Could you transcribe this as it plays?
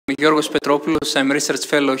Georgios Petropoulos. I'm a research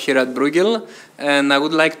fellow here at Bruegel, and I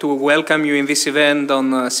would like to welcome you in this event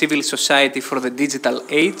on civil society for the digital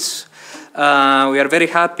age. We are very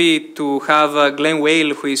happy to have Glen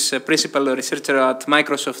Weyl, who is a principal researcher at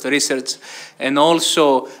Microsoft Research and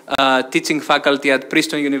also teaching faculty at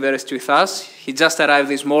Princeton University with us. He just arrived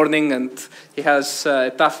this morning and he has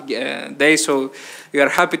a tough day, so we are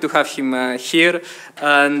happy to have him here.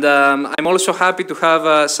 And I'm also happy to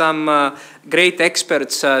have some great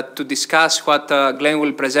experts to discuss what Glen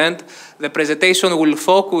will present. The presentation will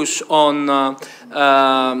focus on a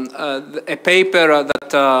paper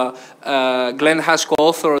that Glen has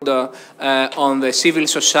co-authored on the civil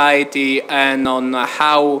society and on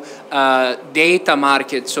how data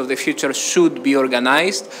markets of the future should be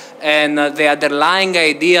organized. And the underlying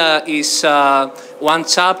idea is one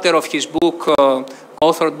chapter of his book,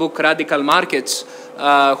 authored book, Radical Markets,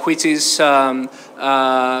 which is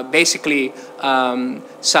basically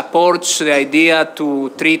supports the idea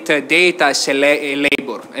to treat data as a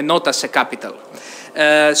labor and not as a capital.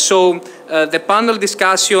 The panel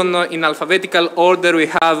discussion in alphabetical order, we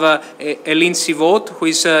have Eline Chivot, who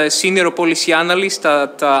is a senior policy analyst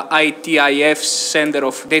at ITIF Center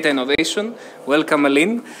of Data Innovation. Welcome,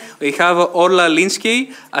 Eline. We have Orla,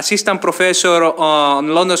 Lynskey, assistant professor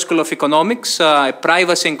on London School of Economics, a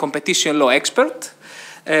privacy and competition law expert.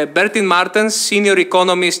 Bertin Martens, senior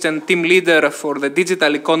economist and team leader for the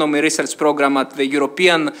Digital Economy Research Program at the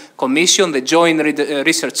European Commission, the Joint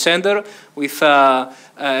Research Center, with a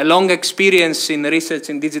long experience in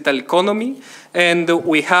research in digital economy. And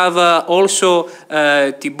we have also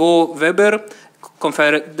Thiébaut Weber,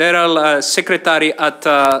 Confederal Secretary at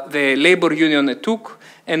the Labor Union ETUC,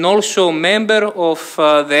 and also member of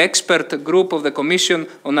the expert group of the Commission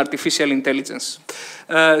on Artificial Intelligence.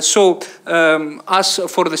 As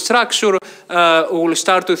for the structure, we will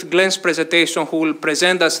start with Glen's presentation, who will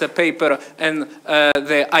present us the paper and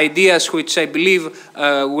the ideas which I believe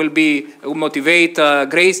will motivate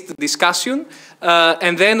great discussion.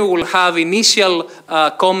 And then we will have initial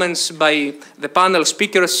comments by the panel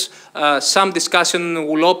speakers. Some discussion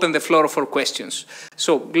will open the floor for questions.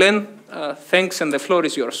 So, Glen, thanks, and the floor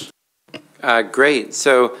is yours. Great.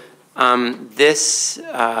 So this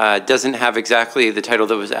doesn't have exactly the title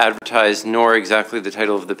that was advertised, nor exactly the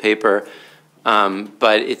title of the paper,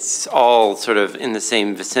 but it's all sort of in the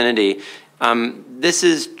same vicinity. This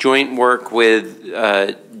is joint work with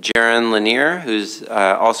Jaron Lanier, who's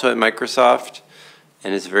also at Microsoft,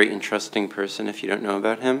 and is a very interesting person if you don't know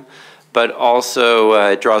about him, but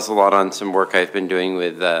also draws a lot on some work I've been doing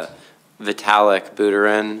with Vitalik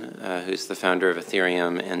Buterin, who's the founder of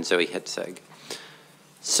Ethereum, and Zoe Hitzeg.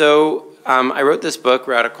 So I wrote this book,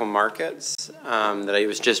 Radical Markets, that I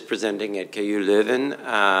was just presenting at KU Leuven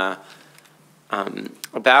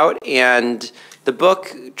about, and the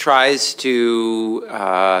book tries to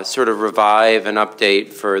sort of revive and update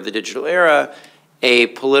for the digital era a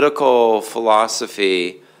political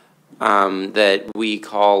philosophy that we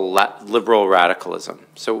call liberal radicalism.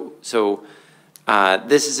 So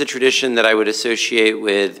this is a tradition that I would associate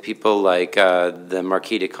with people like the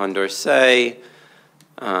Marquis de Condorcet,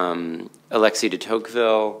 Alexis de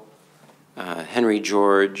Tocqueville, Henry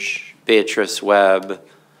George, Beatrice Webb,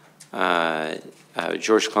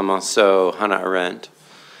 Georges Clemenceau, Hannah Arendt.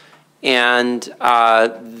 And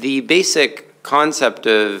the basic concept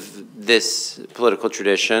of this political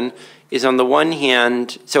tradition is, on the one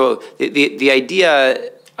hand, so the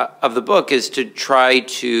idea of the book is to try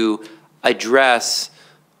to address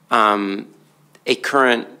a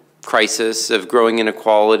current crisis of growing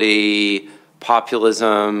inequality,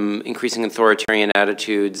 populism, increasing authoritarian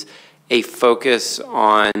attitudes, a focus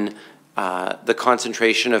on the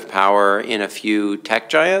concentration of power in a few tech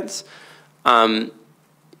giants, and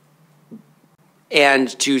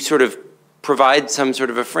to sort of provide some sort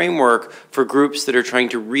of a framework for groups that are trying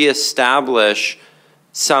to reestablish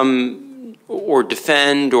some, or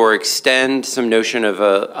defend or extend some notion of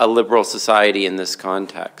a liberal society in this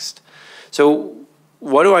context. So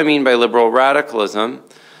what do I mean by liberal radicalism?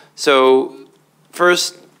 So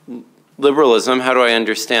first, liberalism, how do I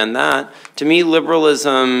understand that? To me,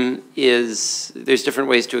 liberalism is, there's different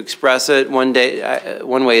ways to express it. One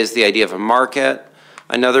way is the idea of a market.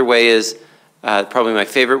 Another way is, probably my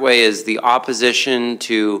favorite way, is the opposition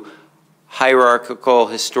to hierarchical,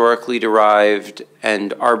 historically derived,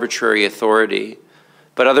 and arbitrary authority.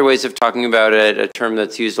 But other ways of talking about it, a term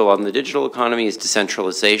that's used a lot in the digital economy, is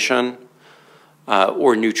decentralization,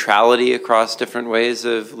 or neutrality across different ways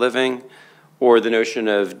of living, or the notion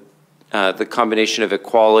of the combination of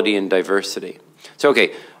equality and diversity. So,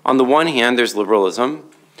 okay, on the one hand, there's liberalism,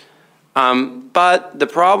 but the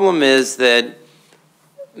problem is that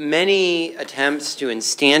many attempts to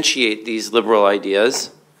instantiate these liberal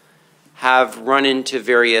ideas have run into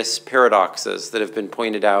various paradoxes that have been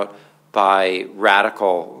pointed out by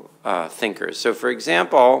radical thinkers. So for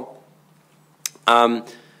example,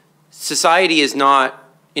 society is not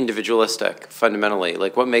individualistic fundamentally.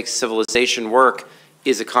 Like what makes civilization work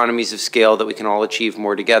is economies of scale that we can all achieve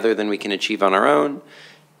more together than we can achieve on our own.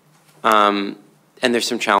 And there's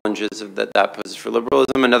some challenges that poses for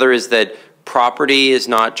liberalism. Another is that property is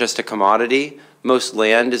not just a commodity. Most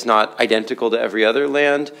land is not identical to every other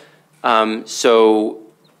land. So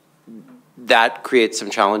that creates some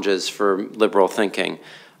challenges for liberal thinking.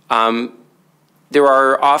 There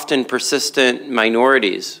are often persistent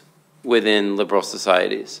minorities within liberal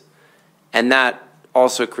societies, and that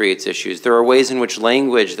also creates issues. There are ways in which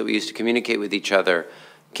language that we use to communicate with each other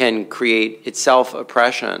can create itself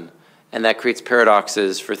oppression, and that creates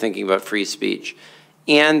paradoxes for thinking about free speech.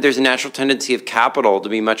 And there's a natural tendency of capital to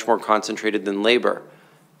be much more concentrated than labor,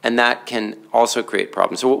 and that can also create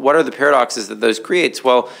problems. So what are the paradoxes that those creates?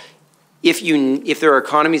 Well, if there are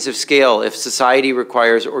economies of scale, if society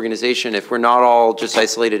requires organization, if we're not all just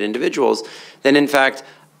isolated individuals, then in fact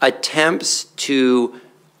attempts to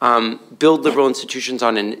build liberal institutions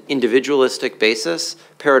on an individualistic basis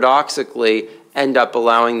paradoxically end up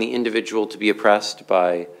allowing the individual to be oppressed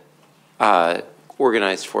by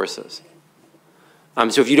organized forces.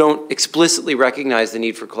 So if you don't explicitly recognize the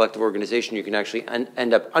need for collective organization, you can actually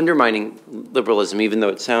end up undermining liberalism, even though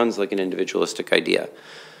it sounds like an individualistic idea.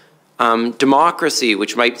 Democracy,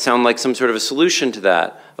 which might sound like some sort of a solution to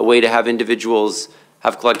that, a way to have individuals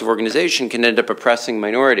have collective organization, can end up oppressing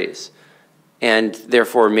minorities, and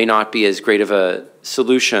therefore may not be as great of a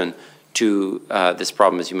solution to this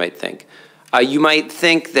problem as you might think. You might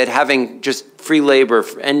think that having just free labor,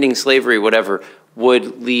 ending slavery, whatever,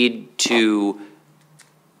 would lead to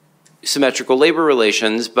symmetrical labor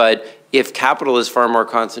relations, but if capital is far more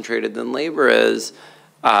concentrated than labor is,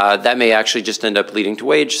 that may actually just end up leading to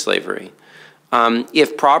wage slavery.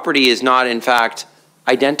 If property is not, in fact,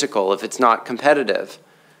 identical, if it's not competitive,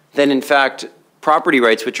 then, in fact, property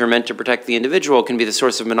rights, which are meant to protect the individual, can be the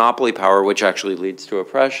source of monopoly power, which actually leads to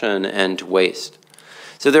oppression and to waste.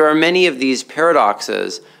 So there are many of these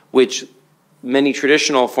paradoxes which many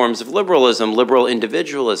traditional forms of liberalism, liberal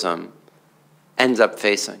individualism, ends up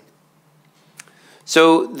facing.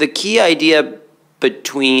 So the key idea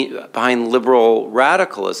behind liberal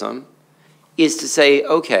radicalism is to say,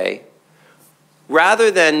 okay,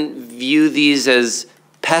 rather than view these as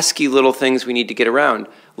pesky little things we need to get around,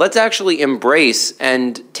 let's actually embrace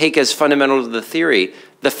and take as fundamental to the theory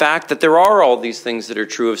the fact that there are all these things that are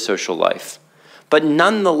true of social life. But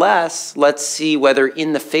nonetheless, let's see whether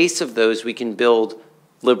in the face of those we can build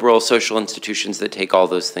liberal social institutions that take all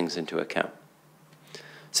those things into account.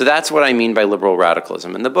 So that's what I mean by liberal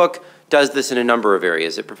radicalism. And the book does this in a number of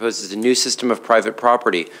areas. It proposes a new system of private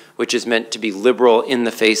property, which is meant to be liberal in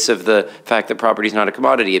the face of the fact that property is not a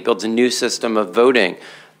commodity. It builds a new system of voting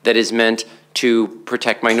that is meant to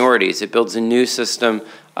protect minorities. It builds a new system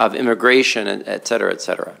of immigration, et cetera, et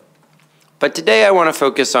cetera. But today I want to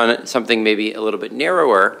focus on something maybe a little bit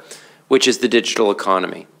narrower, which is the digital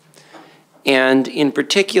economy. And in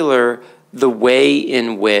particular, the way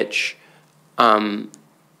in which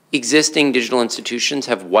existing digital institutions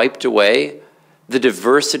have wiped away the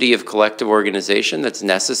diversity of collective organization that's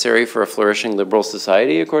necessary for a flourishing liberal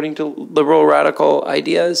society, according to liberal radical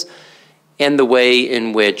ideas, and the way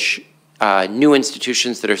in which new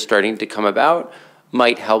institutions that are starting to come about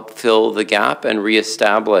might help fill the gap and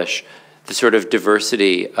reestablish the sort of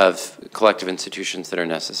diversity of collective institutions that are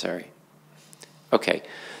necessary. Okay,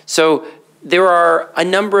 so there are a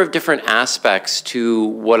number of different aspects to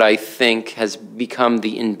what I think has become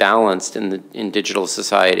the imbalance in digital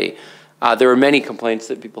society. There are many complaints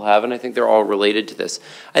that people have, and I think they're all related to this.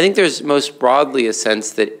 I think there's most broadly a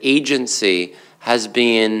sense that agency has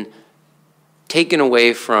been taken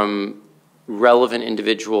away from relevant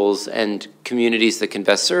individuals and communities that can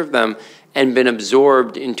best serve them and been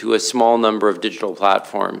absorbed into a small number of digital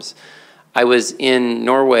platforms. I was in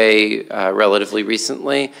Norway relatively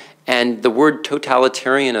recently, and the word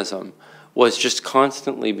totalitarianism was just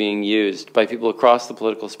constantly being used by people across the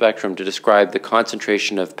political spectrum to describe the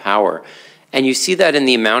concentration of power. And you see that in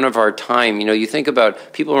the amount of our time. You know, you think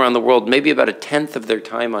about people around the world, maybe about 1/10 of their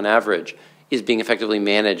time on average is being effectively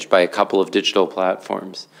managed by a couple of digital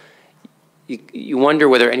platforms. You wonder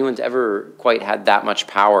whether anyone's ever quite had that much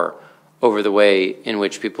power over the way in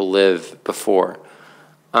which people live before.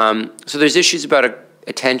 So there's issues about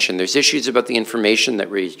attention. There's issues about the information that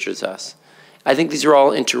reaches us. I think these are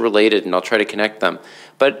all interrelated, and I'll try to connect them.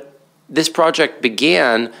 But this project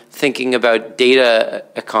began thinking about data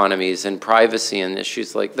economies and privacy and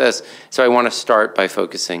issues like this. So I want to start by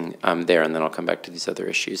focusing there, and then I'll come back to these other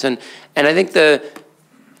issues. And I think the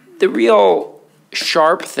real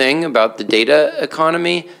sharp thing about the data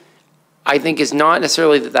economy, I think, is not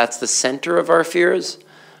necessarily that that's the center of our fears,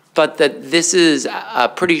 but that this is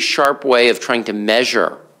a pretty sharp way of trying to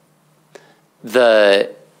measure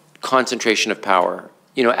the concentration of power.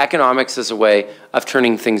 You know, economics is a way of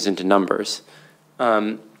turning things into numbers.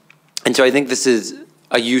 And so I think this is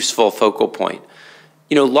a useful focal point.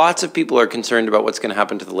 You know, lots of people are concerned about what's going to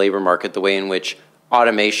happen to the labor market, the way in which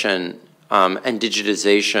automation and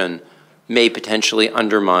digitization may potentially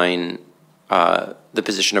undermine the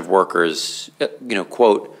position of workers, you know,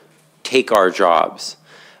 quote, take our jobs.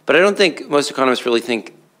 But I don't think most economists really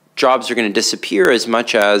think jobs are going to disappear as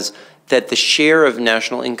much as that the share of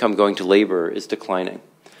national income going to labor is declining.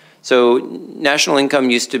 So national income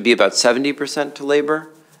used to be about 70% to labor,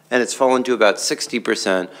 and it's fallen to about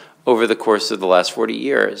 60% over the course of the last 40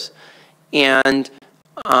 years. And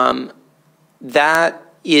that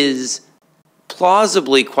is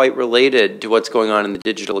plausibly quite related to what's going on in the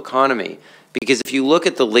digital economy. Because if you look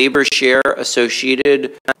at the labor share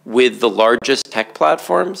associated with the largest tech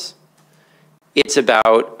platforms, it's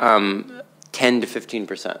about 10 to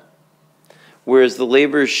 15%. Whereas the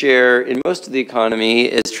labor share in most of the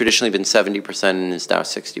economy has traditionally been 70% and is now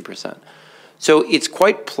 60%. So it's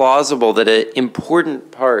quite plausible that an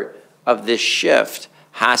important part of this shift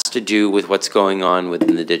has to do with what's going on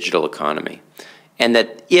within the digital economy. And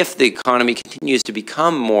that if the economy continues to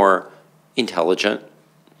become more intelligent,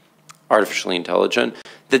 artificially intelligent,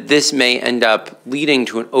 that this may end up leading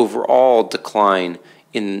to an overall decline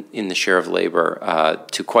in the share of labor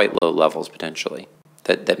to quite low levels potentially.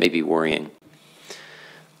 That may be worrying.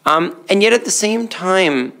 And yet at the same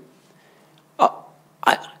time,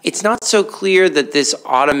 it's not so clear that this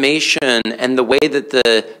automation and the way that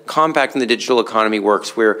the compact in the digital economy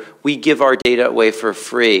works, where we give our data away for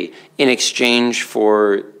free in exchange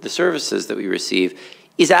for the services that we receive,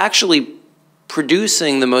 is actually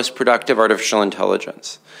producing the most productive artificial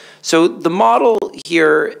intelligence. So the model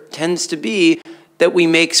here tends to be that we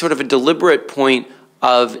make sort of a deliberate point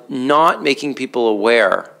of not making people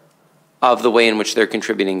aware of the way in which they're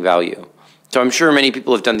contributing value. So I'm sure many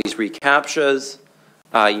people have done these reCAPTCHAs.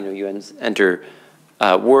 You know, you enter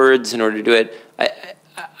words in order to do it.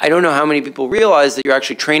 I don't know how many people realize that you're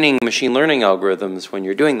actually training machine learning algorithms when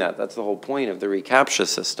you're doing that. That's the whole point of the reCAPTCHA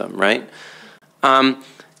system, right?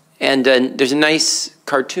 And there's a nice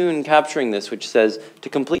cartoon capturing this, which says, to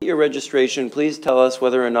complete your registration, please tell us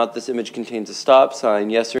whether or not this image contains a stop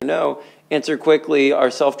sign, yes or no. Answer quickly,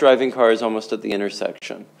 our self-driving car is almost at the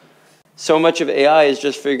intersection. So much of AI is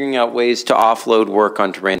just figuring out ways to offload work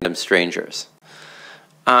onto random strangers.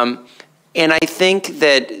 And I think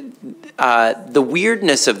that the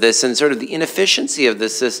weirdness of this and sort of the inefficiency of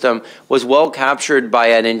this system was well captured by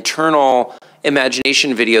an internal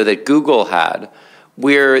imagination video that Google had,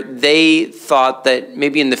 where they thought that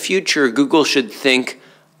maybe in the future Google should think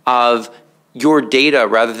of your data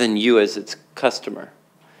rather than you as its customer.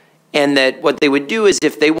 And that what they would do is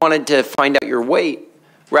if they wanted to find out your weight,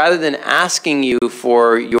 rather than asking you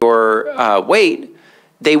for your weight,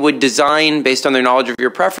 they would design, based on their knowledge of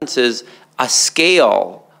your preferences, a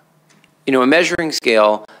scale, you know, a measuring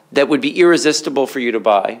scale that would be irresistible for you to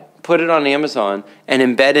buy, put it on Amazon, and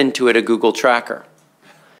embed into it a Google tracker.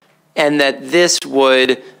 And that this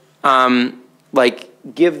would,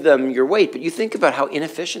 like, give them your weight. But you think about how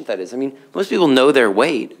inefficient that is. I mean, most people know their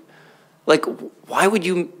weight. Like, why would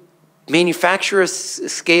you manufacture a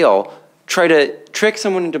scale, try to trick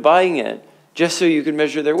someone into buying it just so you can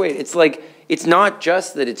measure their weight? It's like, it's not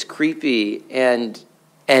just that it's creepy and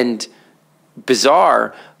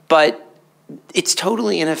bizarre, but it's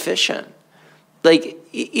totally inefficient. Like,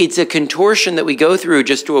 it's a contortion that we go through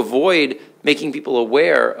just to avoid making people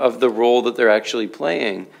aware of the role that they're actually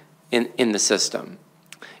playing in the system.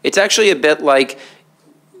 It's actually a bit like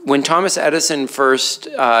when Thomas Edison first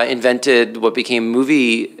invented what became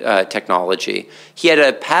movie technology. He had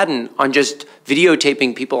a patent on just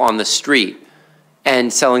videotaping people on the street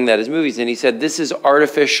and selling that as movies. And he said, this is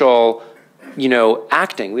artificial, you know,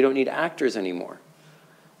 acting. We don't need actors anymore.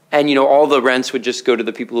 And, you know, all the rents would just go to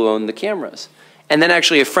the people who own the cameras. And then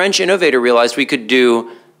actually a French innovator realized we could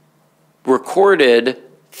do recorded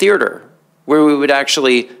theater, where we would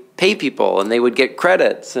actually pay people and they would get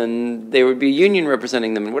credits and there would be a union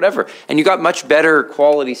representing them and whatever. And you got much better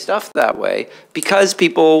quality stuff that way because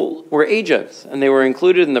people were agents and they were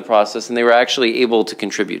included in the process and they were actually able to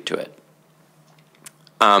contribute to it.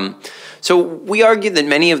 So we argue that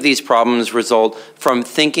many of these problems result from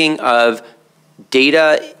thinking of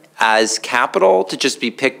data as capital to just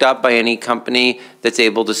be picked up by any company that's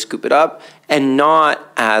able to scoop it up, and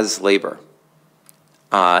not as labor,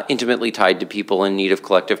 intimately tied to people in need of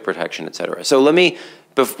collective protection, et cetera. So let me,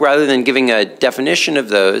 rather than giving a definition of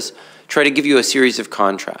those, try to give you a series of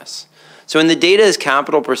contrasts. So in the data as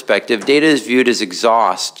capital perspective, data is viewed as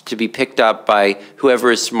exhaust to be picked up by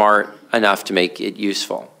whoever is smart enough to make it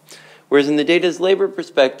useful. Whereas in the data as labor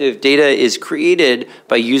perspective, data is created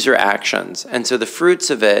by user actions, and so the fruits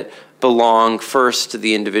of it belong first to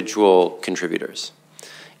the individual contributors.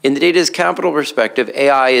 In the data as capital perspective,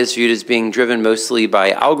 AI is viewed as being driven mostly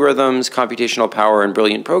by algorithms, computational power, and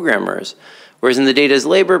brilliant programmers. Whereas in the data as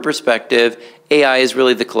labor perspective, AI is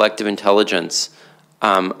really the collective intelligence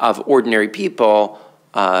of ordinary people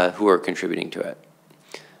who are contributing to it.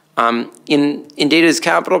 In data as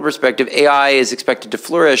capital perspective, AI is expected to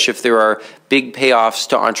flourish if there are big payoffs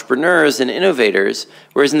to entrepreneurs and innovators,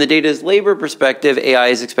 whereas in the data as labor perspective, AI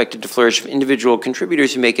is expected to flourish if individual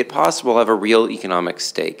contributors who make it possible have a real economic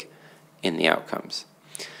stake in the outcomes.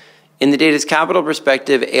 In the data as capital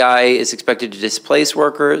perspective, AI is expected to displace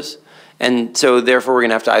workers, and so therefore we're going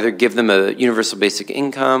to have to either give them a universal basic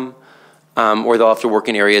income, or they'll have to work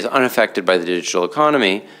in areas unaffected by the digital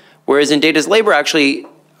economy, whereas in data as labor, actually,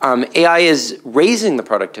 AI is raising the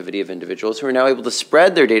productivity of individuals who are now able to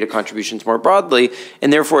spread their data contributions more broadly,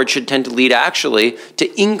 and therefore it should tend to lead actually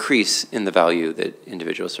to increase in the value that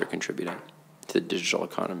individuals are contributing to the digital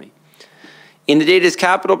economy. In the data as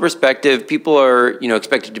capital perspective, people are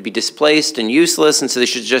expected to be displaced and useless, and so they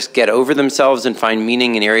should just get over themselves and find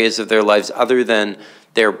meaning in areas of their lives other than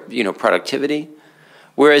their productivity.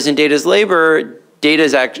 Whereas in data as labor, data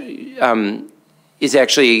is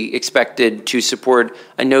actually expected to support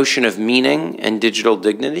a notion of meaning and digital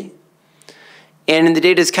dignity. And in the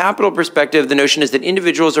data as capital perspective, the notion is that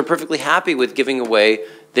individuals are perfectly happy with giving away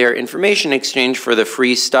their information in exchange for the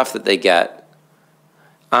free stuff that they get.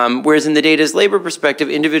 Whereas in the data as labor perspective,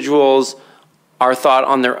 individuals are thought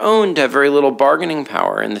on their own to have very little bargaining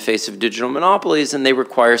power in the face of digital monopolies, and they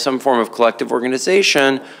require some form of collective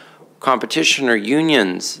organization, competition, or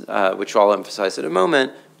unions, which I'll emphasize in a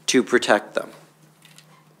moment, to protect them.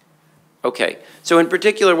 Okay, so in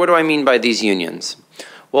particular, what do I mean by these unions?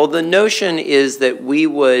 Well, the notion is that we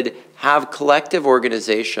would have collective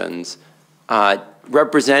organizations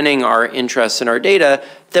representing our interests and our data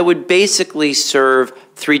that would basically serve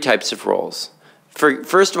three types of roles.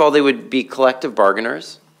 First of all, they would be collective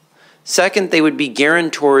bargainers. Second, they would be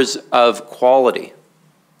guarantors of quality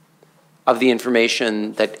of the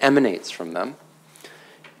information that emanates from them.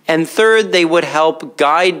 And third, they would help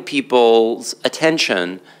guide people's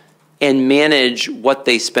attention and manage what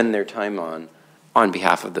they spend their time on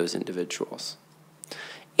behalf of those individuals.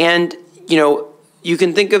 And, you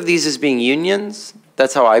can think of these as being unions.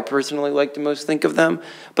 That's how I personally like to most think of them.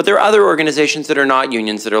 But there are other organizations that are not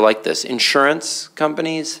unions that are like this. Insurance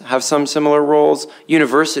companies have some similar roles.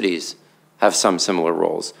 Universities have some similar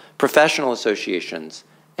roles. Professional associations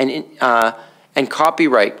and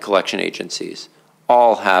copyright collection agencies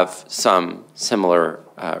all have some similar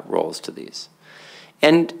roles to these.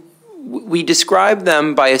 And we describe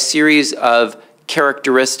them by a series of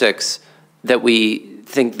characteristics that we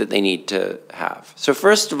think that they need to have. So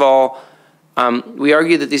first of all, we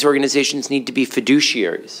argue that these organizations need to be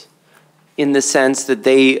fiduciaries in the sense that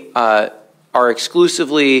they are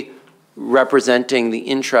exclusively representing the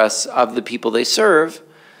interests of the people they serve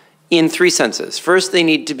in three senses. First, they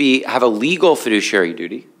need to have a legal fiduciary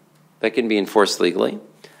duty that can be enforced legally.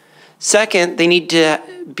 Second, they need to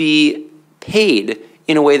be paid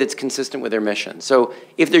in a way that's consistent with their mission. So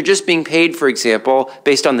if they're just being paid, for example,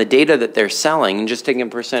 based on the data that they're selling and just taking a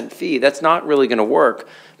 % fee, that's not really going to work,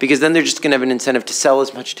 because then they're just going to have an incentive to sell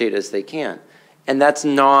as much data as they can. And that's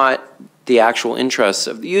not the actual interests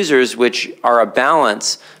of the users, which are a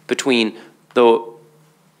balance between the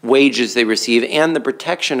wages they receive and the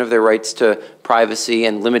protection of their rights to privacy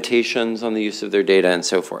and limitations on the use of their data and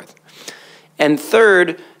so forth. And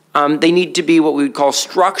third, they need to be what we would call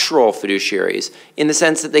structural fiduciaries, in the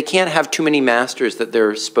sense that they can't have too many masters that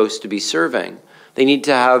they're supposed to be serving. They need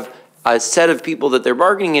to have a set of people that they're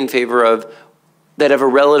bargaining in favor of that have a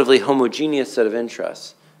relatively homogeneous set of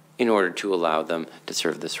interests in order to allow them to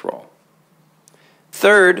serve this role.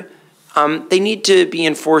 Third, they need to be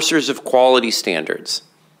enforcers of quality standards.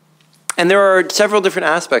 And there are several different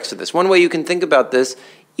aspects to this. One way you can think about this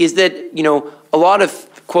is that, a lot of,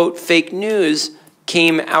 quote, fake news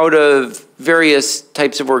came out of various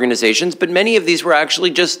types of organizations, but many of these were actually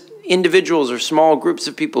just individuals or small groups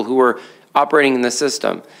of people who were operating in the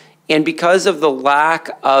system. And because of the lack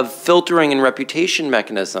of filtering and reputation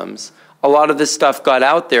mechanisms, a lot of this stuff got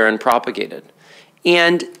out there and propagated.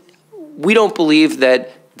 And we don't believe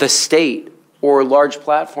that the state or large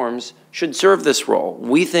platforms should serve this role.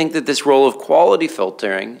 We think that this role of quality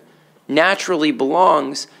filtering naturally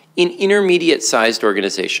belongs in intermediate-sized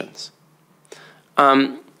organizations.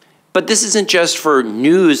 But this isn't just for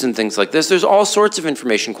news and things like this. There's all sorts of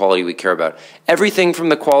information quality we care about. Everything from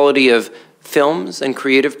the quality of films and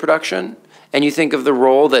creative production, and you think of the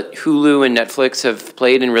role that Hulu and Netflix have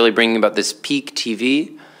played in really bringing about this peak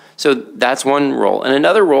TV. So that's one role. And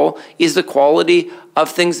another role is the quality of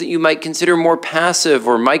things that you might consider more passive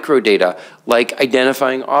or microdata, like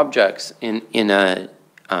identifying objects in a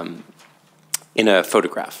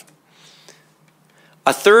photograph.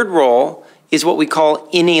 A third role is what we call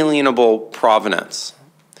inalienable provenance.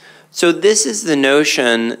 So this is the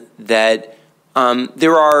notion that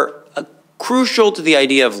there are crucial to the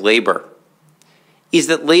idea of labor, is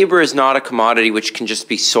that labor is not a commodity which can just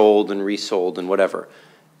be sold and resold and whatever.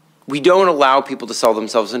 We don't allow people to sell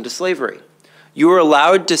themselves into slavery. You are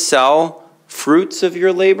allowed to sell fruits of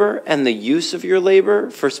your labor and the use of your labor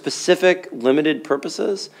for specific limited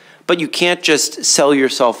purposes, but you can't just sell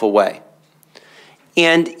yourself away.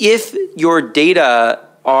 And if your data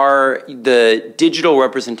are the digital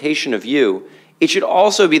representation of you, it should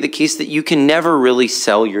also be the case that you can never really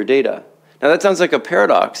sell your data. Now that sounds like a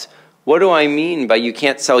paradox. What do I mean by you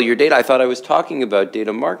can't sell your data? I thought I was talking about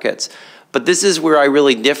data markets. But this is where I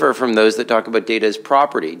really differ from those that talk about data as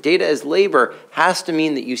property. Data as labor has to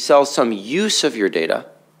mean that you sell some use of your data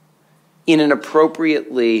in an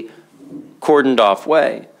appropriately cordoned off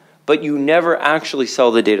way, but you never actually sell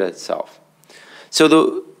the data itself.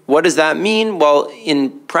 So what does that mean? Well,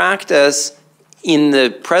 in practice, in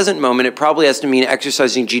the present moment, it probably has to mean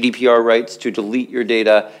exercising GDPR rights to delete your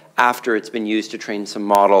data after it's been used to train some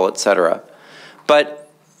model, et cetera. But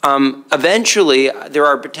eventually, there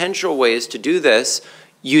are potential ways to do this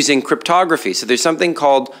using cryptography. So there's something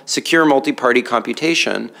called secure multi-party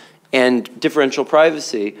computation and differential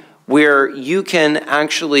privacy, where you can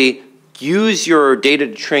actually use your data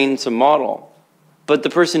to train some model, but the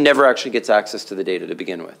person never actually gets access to the data to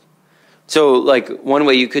begin with. So like one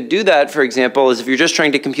way you could do that, for example, is if you're just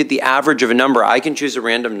trying to compute the average of a number, I can choose a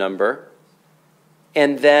random number,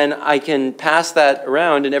 and then I can pass that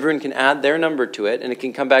around and everyone can add their number to it, and it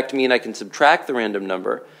can come back to me and I can subtract the random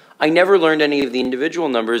number. I never learned any of the individual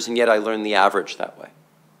numbers, and yet I learned the average that way.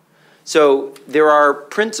 So there are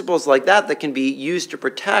principles like that that can be used to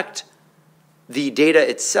protect the data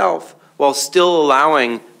itself while still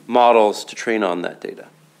allowing models to train on that data.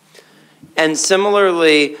 And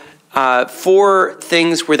similarly, for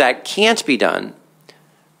things where that can't be done,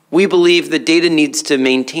 we believe that data needs to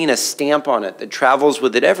maintain a stamp on it that travels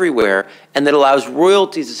with it everywhere and that allows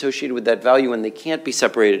royalties associated with that value, and they can't be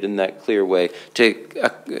separated in that clear way to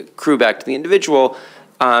accrue back to the individual,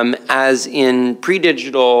 as in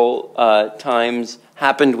pre-digital times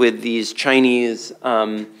happened with these Chinese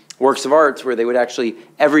works of arts, where they would actually,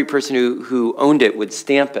 every person who owned it would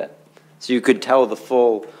stamp it. So you could tell the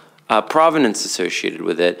full provenance associated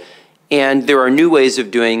with it. And there are new ways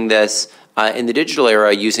of doing this in the digital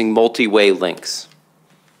era using multi-way links.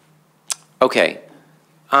 Okay.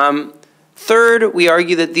 Third, we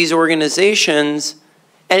argue that these organizations,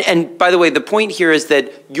 and by the way, the point here is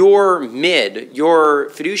that your your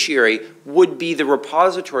fiduciary, would be the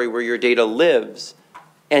repository where your data lives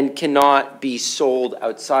and cannot be sold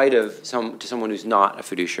outside of to someone who's not a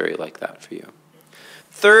fiduciary like that for you.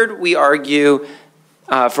 Third, we argue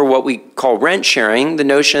for what we call rent sharing, the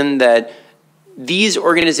notion that these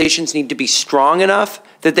organizations need to be strong enough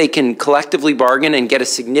that they can collectively bargain and get a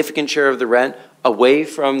significant share of the rent away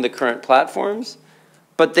from the current platforms,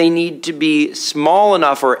 but they need to be small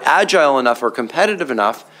enough or agile enough or competitive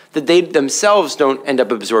enough that they themselves don't end up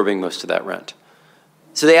absorbing most of that rent.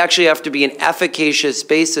 So they actually have to be an efficacious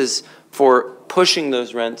basis for pushing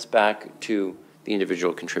those rents back to the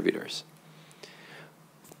individual contributors.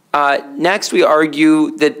 Next, we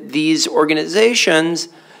argue that these organizations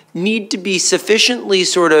need to be sufficiently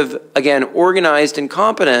sort of, again, organized and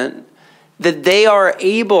competent that they are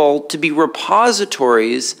able to be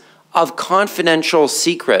repositories of confidential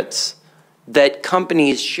secrets that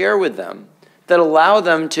companies share with them that allow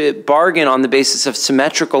them to bargain on the basis of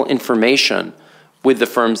symmetrical information with the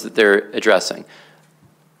firms that they're addressing.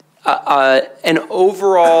 An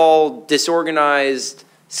overall disorganized,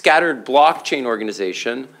 scattered blockchain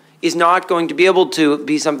organization is not going to be able to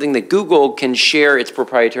be something that Google can share its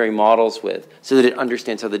proprietary models with so that it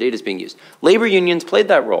understands how the data is being used. Labor unions played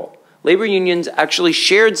that role. labor unions actually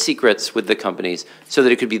shared secrets with the companies so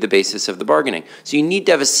that it could be the basis of the bargaining. So you need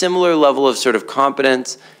to have a similar level of sort of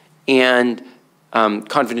competence and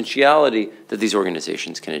confidentiality that these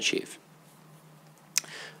organizations can achieve.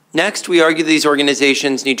 Next, we argue that these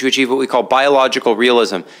organizations need to achieve what we call biological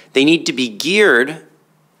realism. They need to be geared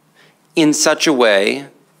in such a way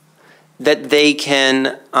that they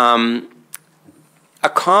can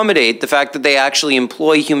accommodate the fact that they actually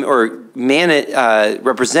employ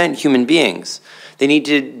represent human beings. They need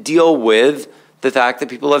to deal with the fact that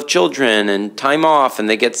people have children and time off and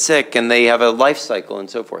they get sick and they have a life cycle and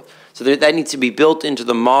so forth. So that needs to be built into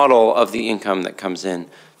the model of the income that comes in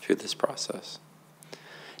through this process.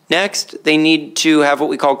 Next, they need to have what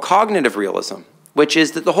we call cognitive realism, which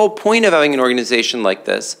is that the whole point of having an organization like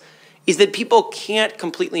this is that people can't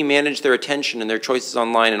completely manage their attention and their choices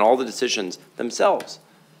online and all the decisions themselves.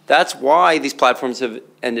 That's why these platforms have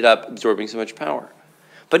ended up absorbing so much power.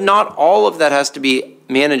 But not all of that has to be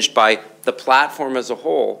managed by the platform as a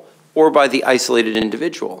whole or by the isolated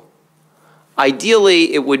individual.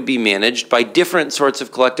 Ideally, it would be managed by different sorts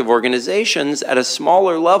of collective organizations at a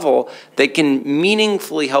smaller level that can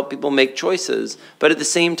meaningfully help people make choices, but at the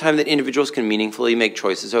same time that individuals can meaningfully make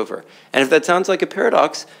choices over. And if that sounds like a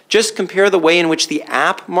paradox, just compare the way in which the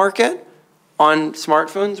app market on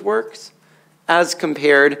smartphones works as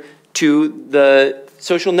compared to the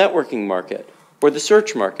social networking market or the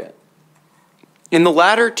search market. In the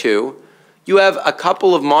latter two, you have a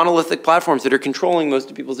couple of monolithic platforms that are controlling most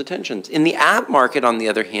of people's attentions. In the app market, on the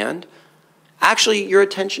other hand, actually your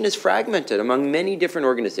attention is fragmented among many different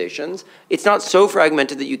organizations. It's not so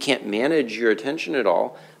fragmented that you can't manage your attention at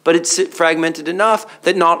all, but it's fragmented enough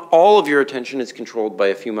that not all of your attention is controlled by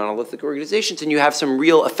a few monolithic organizations, and you have some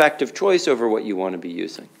real effective choice over what you want to be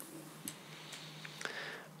using.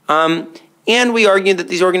 And we argue that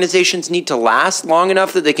these organizations need to last long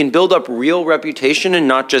enough that they can build up real reputation and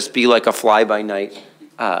not just be like a fly-by-night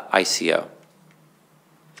ICO.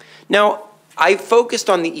 Now, I focused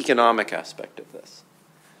on the economic aspect of this,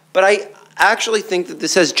 but I actually think that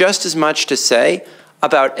this has just as much to say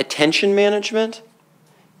about attention management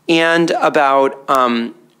and about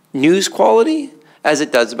news quality as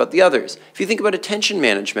it does about the others. If you think about attention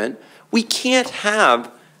management, we can't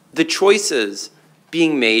have the choices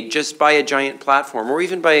being made just by a giant platform or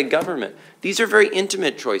even by a government. These are very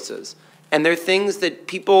intimate choices, and they're things that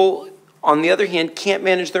people, on the other hand, can't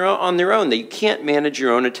manage on their own. They can't manage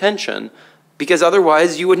your own attention because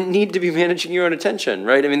otherwise you wouldn't need to be managing your own attention,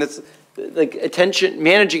 right? I mean, that's like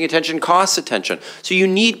managing attention costs attention. So you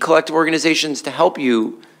need collective organizations to help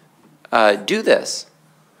you do this.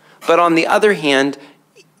 But on the other hand,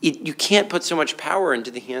 you can't put so much power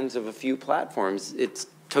into the hands of a few platforms. It's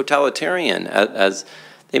totalitarian, as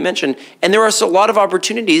they mentioned. And there are a lot of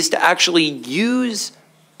opportunities to actually use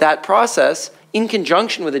that process in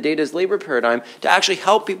conjunction with a data as labor paradigm to actually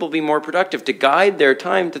help people be more productive, to guide their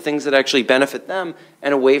time to things that actually benefit them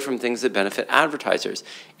and away from things that benefit advertisers.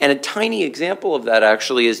 And a tiny example of that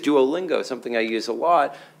actually is Duolingo, something I use a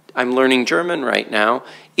lot. I'm learning German right now.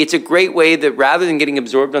 It's a great way that rather than getting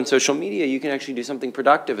absorbed on social media, you can actually do something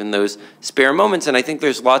productive in those spare moments. And I think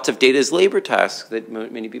there's lots of data as labor tasks that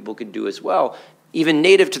many people could do as well, even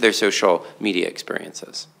native to their social media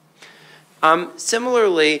experiences.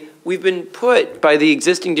 Similarly, we've been put by the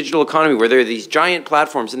existing digital economy where there are these giant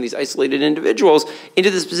platforms and these isolated individuals into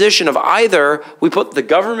this position of either we put the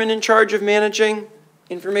government in charge of managing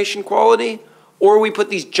information quality or we put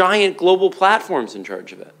these giant global platforms in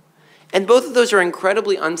charge of it. And both of those are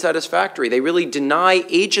incredibly unsatisfactory. They really deny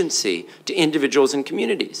agency to individuals and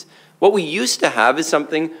communities. What we used to have is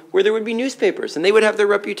something where there would be newspapers, and they would have their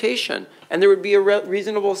reputation, and there would be a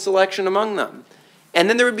reasonable selection among them. And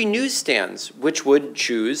then there would be newsstands, which would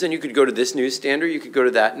choose, and you could go to this newsstand or you could go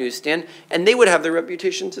to that newsstand, and they would have their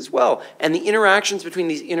reputations as well. And the interactions between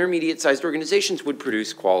these intermediate-sized organizations would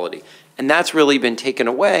produce quality. And that's really been taken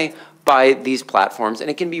away by these platforms, and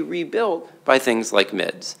it can be rebuilt by things like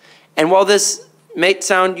MIDS. And while this might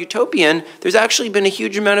sound utopian, there's actually been a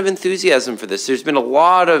huge amount of enthusiasm for this. There's been a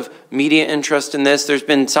lot of media interest in this. There's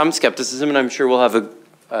been some skepticism, and I'm sure we'll have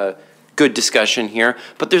a good discussion here.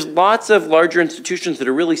 But there's lots of larger institutions that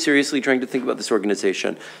are really seriously trying to think about this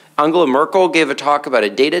organization. Angela Merkel gave a talk about a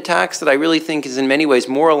data tax that I really think is in many ways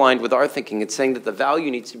more aligned with our thinking. It's saying that the value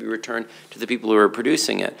needs to be returned to the people who are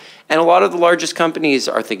producing it. And a lot of the largest companies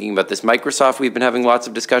are thinking about this. Microsoft, we've been having lots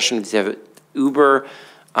of discussions. You have Uber,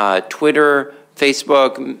 Twitter,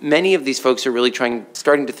 Facebook. Many of these folks are really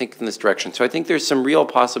starting to think in this direction. So I think there's some real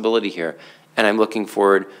possibility here, and I'm looking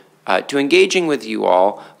forward to engaging with you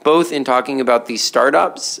all, both in talking about these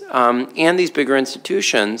startups and these bigger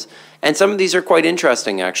institutions, And some of these are quite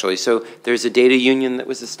interesting, actually. So there's a data union that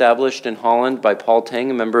was established in Holland by Paul Tang,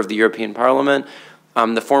 a member of the European Parliament.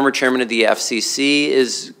 The former chairman of the FCC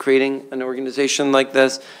is creating an organization like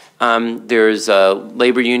this. There's a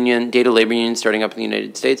labor union, data labor union starting up in the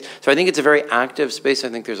United States. So I think it's a very active space. I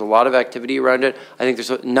think there's a lot of activity around it. I think there's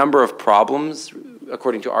a number of problems,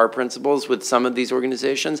 according to our principles, with some of these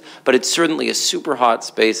organizations, but it's certainly a super hot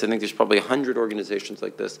space. I think there's probably 100 organizations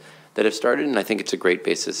like this that have started, and I think it's a great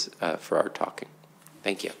basis for our talking.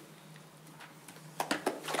 Thank you.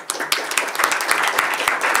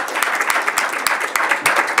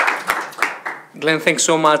 Glen, thanks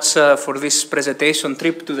so much for this presentation,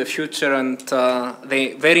 Trip to the Future, and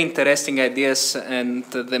the very interesting ideas and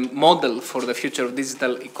the model for the future of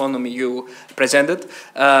digital economy you presented.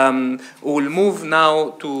 We'll move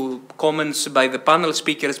now to comments by the panel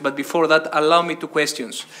speakers, but before that, allow me two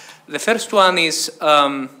questions. The first one is,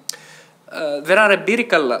 there are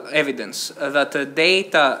empirical evidence that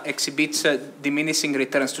data exhibits diminishing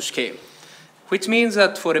returns to scale, which means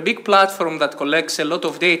that for a big platform that collects a lot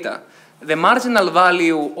of data, the marginal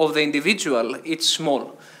value of the individual is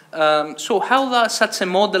small. So how such a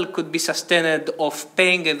model could be sustained of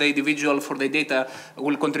paying the individual for the data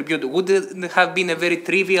will contribute? Would it have been a very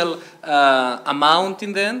trivial amount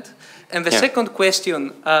in the end? And the second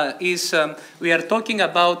question is, we are talking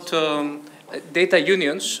about data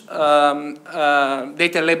unions,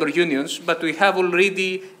 data labor unions, but we have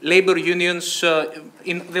already labor unions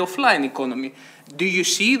in the offline economy. Do you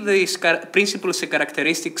see these principles and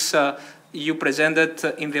characteristics you presented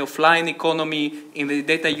in the offline economy, in the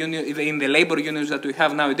data union, in the labor unions that we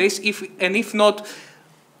have nowadays? If not,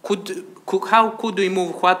 how could we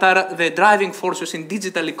move? What are the driving forces in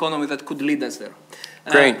digital economy that could lead us there?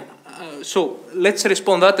 Great. So let's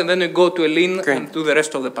respond to that, and then we go to Eline and to the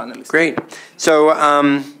rest of the panelists. Great. So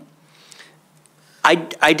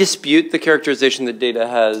I dispute the characterization that data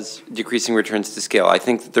has decreasing returns to scale. I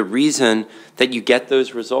think that the reason that you get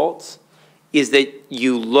those results is that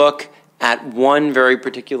you look at one very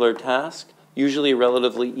particular task, usually a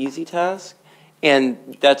relatively easy task, and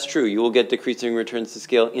that's true. You will get decreasing returns to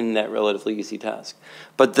scale in that relatively easy task.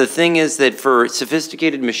 But the thing is that for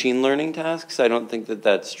sophisticated machine learning tasks, I don't think that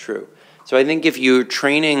that's true. So I think if you're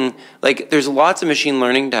training, like there's lots of machine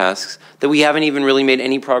learning tasks that we haven't even really made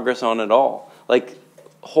any progress on at all. Like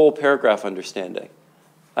whole paragraph understanding,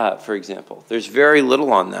 for example. There's very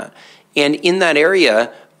little on that. And in that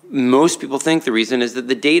area, most people think the reason is that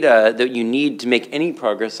the data that you need to make any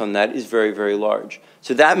progress on that is very, very large.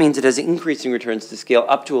 So that means it has increasing returns to scale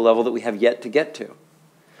up to a level that we have yet to get to.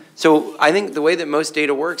 So I think the way that most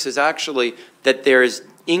data works is actually that there's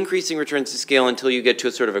increasing returns to scale until you get to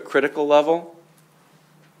a sort of a critical level.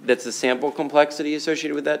 That's the sample complexity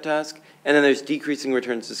associated with that task. And then there's decreasing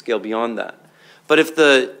returns to scale beyond that. But if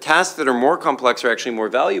the tasks that are more complex are actually more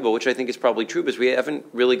valuable, which I think is probably true because we haven't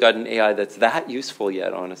really got an AI that's that useful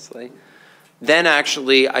yet, honestly, then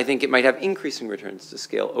actually I think it might have increasing returns to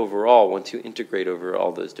scale overall once you integrate over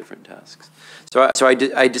all those different tasks. So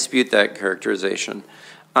I dispute that characterization.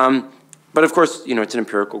 But of course, you know, it's an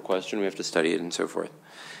empirical question. We have to study it and so forth.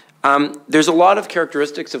 There's a lot of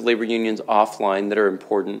characteristics of labor unions offline that are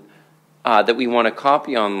important that we want to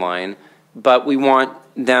copy online, but we want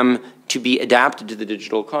them to be adapted to the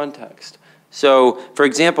digital context. So, for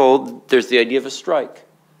example, there's the idea of a strike.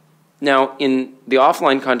 Now, in the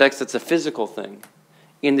offline context, that's a physical thing.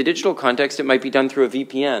 In the digital context, it might be done through a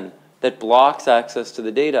VPN that blocks access to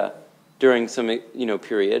the data during some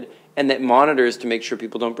period and that monitors to make sure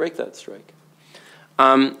people don't break that strike.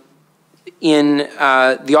 In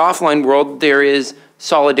the offline world, there is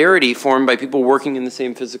solidarity formed by people working in the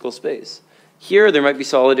same physical space. Here, there might be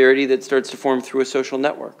solidarity that starts to form through a social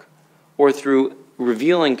network or through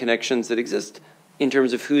revealing connections that exist in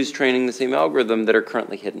terms of who's training the same algorithm that are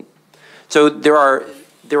currently hidden. So there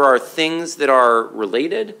are things that are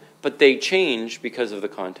related, but they change because of the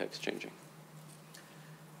context changing.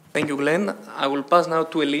 Thank you, Glen. I will pass now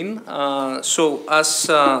to Eline. So as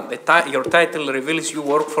your title reveals, you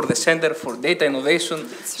work for the Center for Data Innovation.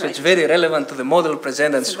 So it's very relevant to the model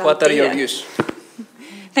presented. What are your views?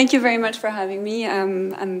 Thank you very much for having me.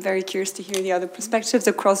 I'm very curious to hear the other perspectives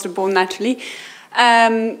across the board, naturally.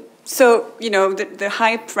 So, the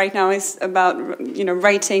hype right now is about,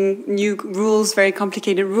 writing new rules, very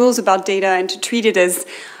complicated rules about data, and to treat it as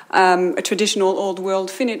a traditional old world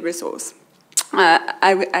finite resource.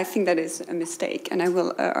 I think that is a mistake, and I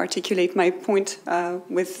will articulate my point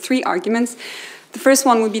with 3 arguments. The first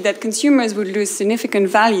one would be that consumers would lose significant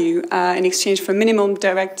value in exchange for minimum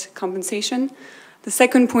direct compensation. The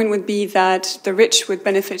second point would be that the rich would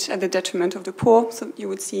benefit at the detriment of the poor, so you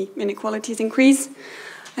would see inequalities increase.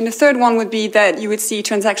 And the third one would be that you would see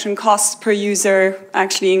transaction costs per user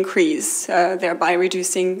actually increase, thereby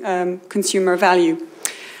reducing consumer value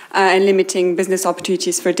and limiting business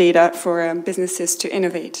opportunities for data for businesses to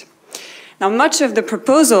innovate. Now, much of the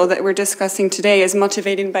proposal that we're discussing today is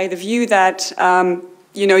motivated by the view that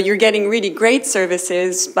you're getting really great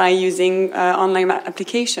services by using online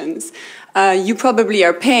applications. You probably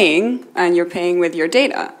are paying, and you're paying with your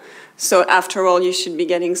data. So after all, you should be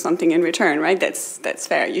getting something in return, right? That's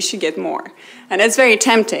fair. You should get more. And that's very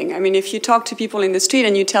tempting. I mean, if you talk to people in the street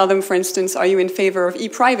and you tell them, for instance, are you in favor of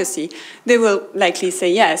e-privacy? They will likely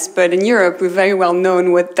say yes. But in Europe, we're very well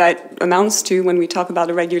known what that amounts to when we talk about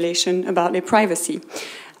a regulation about e-privacy.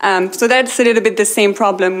 So that's a little bit the same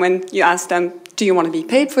problem when you ask them, do you want to be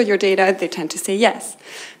paid for your data? They tend to say yes.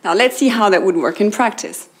 Now, let's see how that would work in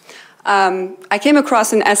practice. I came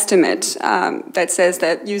across an estimate that says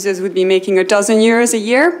that users would be making €12 a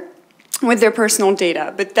year with their personal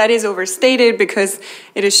data, but that is overstated because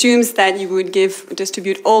it assumes that you would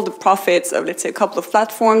distribute all the profits of, let's say, a couple of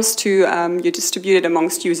platforms to you distribute it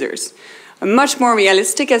amongst users. A much more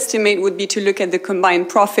realistic estimate would be to look at the combined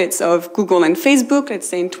profits of Google and Facebook, let's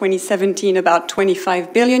say in 2017 about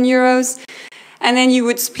 €25 billion. And then you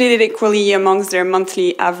would split it equally amongst their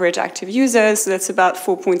monthly average active users. So that's about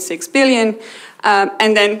 4.6 billion.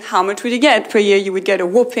 And then how much would you get per year? You would get a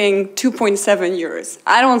whopping €2.7.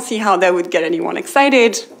 I don't see how that would get anyone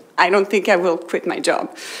excited. I don't think I will quit my job.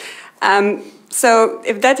 So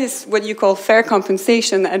if that is what you call fair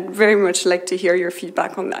compensation, I'd very much like to hear your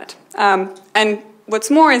feedback on that. And what's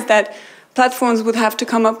more is that platforms would have to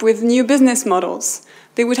come up with new business models.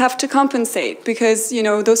 They would have to compensate because,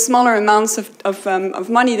 those smaller amounts of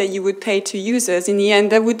money that you would pay to users, in the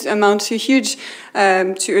end, that would amount to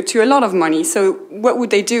to a lot of money. So what would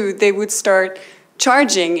they do? They would start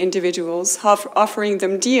charging individuals, offering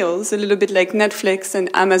them deals, a little bit like Netflix and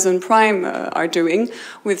Amazon Prime are doing,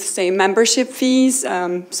 with, say, membership fees,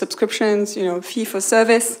 subscriptions, fee for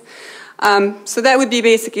service. So that would be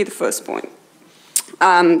basically the first point.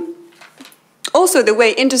 Also, the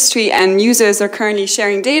way industry and users are currently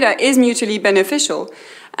sharing data is mutually beneficial,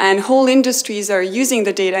 and whole industries are using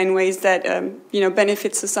the data in ways that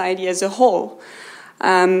benefit society as a whole.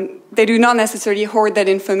 They do not necessarily hoard that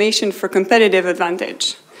information for competitive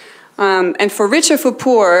advantage. And for rich or for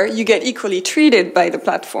poor, you get equally treated by the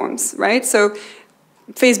platforms, right? So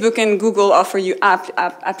Facebook and Google offer you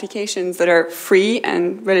applications that are free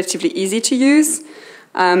and relatively easy to use.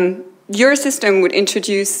 Your system would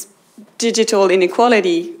introduce digital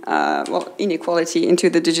inequality, inequality into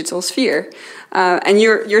the digital sphere. And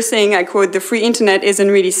you're saying, I quote, the free internet isn't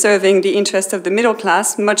really serving the interest of the middle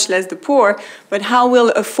class, much less the poor, but how will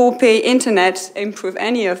a full-pay internet improve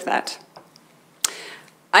any of that?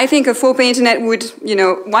 I think a full-pay internet would,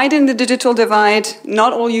 widen the digital divide.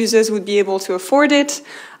 Not all users would be able to afford it.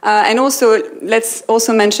 And also, let's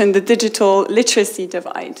also mention the digital literacy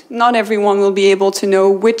divide. Not everyone will be able to know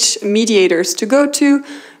which mediators to go to.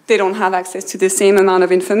 They don't have access to the same amount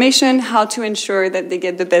of information, how to ensure that they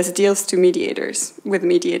get the best deals with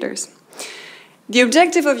mediators. The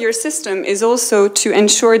objective of your system is also to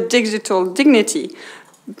ensure digital dignity,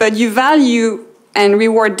 but you value and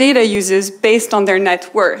reward data users based on their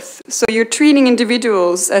net worth. So you're treating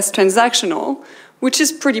individuals as transactional, which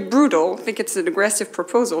is pretty brutal. I think it's an aggressive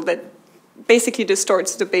proposal that basically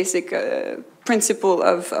distorts the basic principle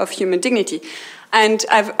of human dignity. And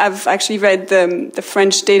I've actually read the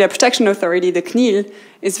French Data Protection Authority, the CNIL,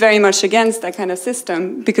 is very much against that kind of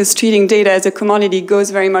system because treating data as a commodity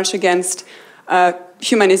goes very much against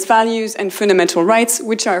humanist values and fundamental rights,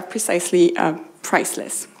 which are precisely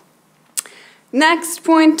priceless. Next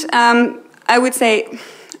point, I would say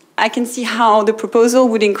I can see how the proposal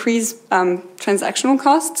would increase transactional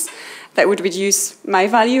costs that would reduce my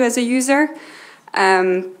value as a user.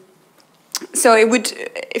 So it would,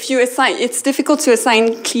 it's difficult to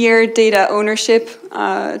assign clear data ownership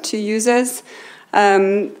to users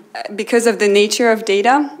because of the nature of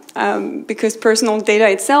data, because personal data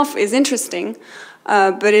itself is interesting,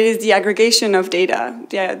 but it is the aggregation of data,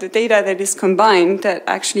 the data that is combined that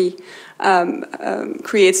actually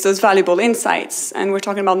creates those valuable insights. And we're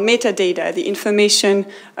talking about metadata, the information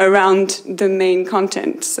around the main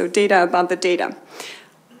content, so data about the data.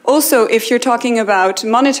 Also, if you're talking about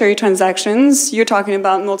monetary transactions, you're talking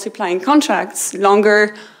about multiplying contracts,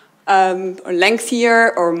 longer or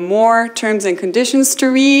lengthier or more terms and conditions to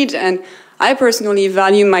read. And I personally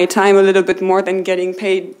value my time a little bit more than getting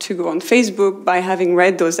paid to go on Facebook by having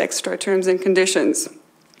read those extra terms and conditions.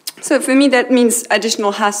 So for me, that means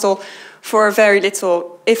additional hassle for very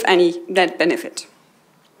little, if any, net benefit.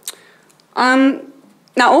 Now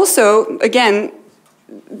also, again,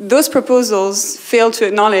 those proposals fail to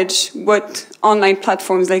acknowledge what online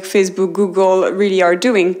platforms like Facebook, Google really are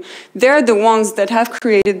doing. They're the ones that have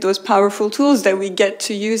created those powerful tools that we get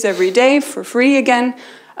to use every day for free again.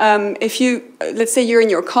 If you, let's say you're in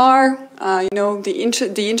your car, you know, the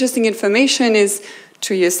interesting information is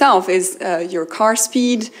to yourself is your car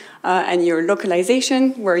speed and your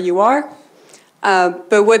localization, where you are.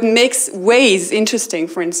 But what makes Waze interesting,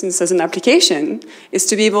 for instance, as an application, is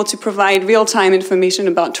to be able to provide real-time information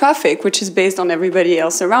about traffic, which is based on everybody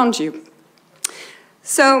else around you.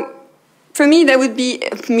 So for me, that would be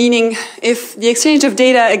meaning if the exchange of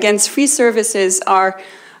data against free services are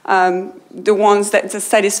the ones that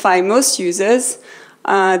satisfy most users,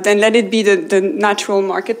 then let it be the natural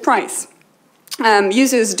market price.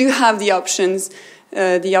 Users do have the option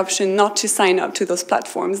not to sign up to those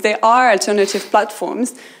platforms. There are alternative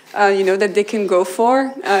platforms, you know, that they can go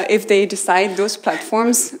for if they decide those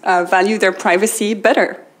platforms value their privacy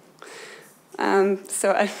better.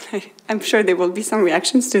 So I'm sure there will be some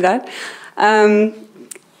reactions to that.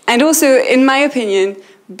 And also, in my opinion,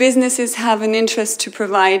 businesses have an interest to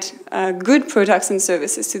provide good products and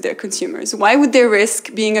services to their consumers. Why would they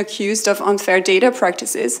risk being accused of unfair data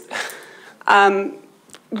practices?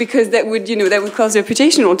 Because that would, you know, that would cause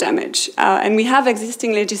reputational damage. And we have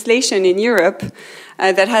existing legislation in Europe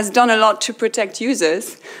that has done a lot to protect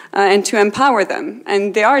users and to empower them.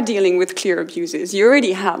 And they are dealing with clear abuses. You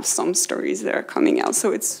already have some stories that are coming out,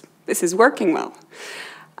 so this is working well.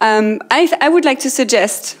 I would like to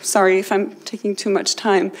suggest, sorry if I'm taking too much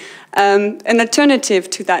time, an alternative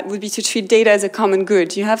to that would be to treat data as a common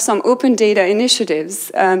good. You have some open data initiatives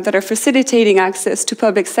that are facilitating access to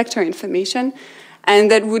public sector information,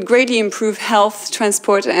 and that would greatly improve health,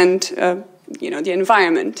 transport, and you know, the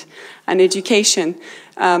environment and education.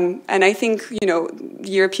 And I think, you know, the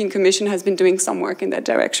European Commission has been doing some work in that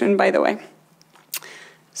direction, by the way.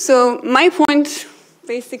 So my point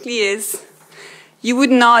basically is, you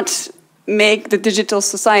would not make the digital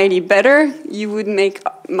society better, you would make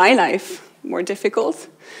my life more difficult,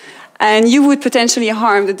 and you would potentially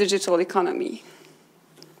harm the digital economy.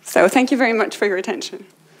 So thank you very much for your attention.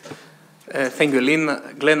 Thank you,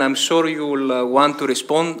 Eline. Glen, I'm sure you will want to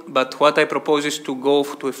respond, but what I propose is to go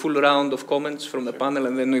to a full round of comments from the panel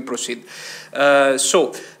and then we proceed. Eline,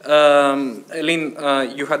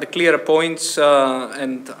 you had clear points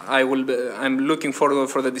and I'm looking forward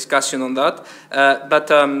for the discussion on that. But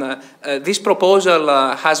this proposal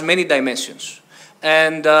has many dimensions.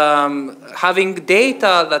 And having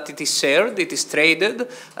data that it is shared, it is traded,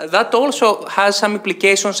 that also has some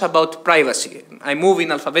implications about privacy. I move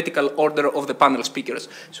in alphabetical order of the panel speakers.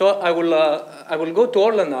 So I will go to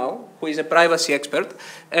Orla now, who is a privacy expert,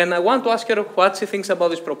 and I want to ask her what she thinks about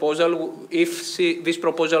this proposal, if this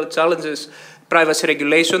proposal challenges privacy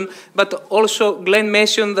regulation, but also Glen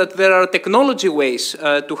mentioned that there are technology ways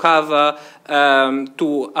to have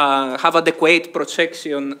adequate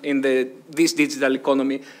protection in this digital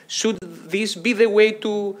economy. Should this be the way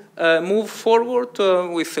to move forward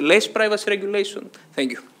with less privacy regulation?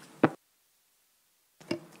 Thank you.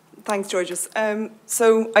 Thanks, Georgios.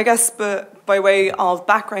 So I guess by way of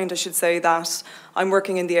background, I should say that I'm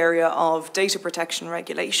working in the area of data protection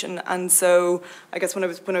regulation. And so I guess when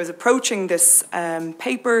I was approaching this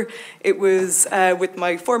paper, it was with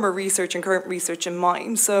my former research and current research in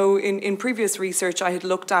mind. So in previous research, I had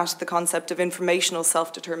looked at the concept of informational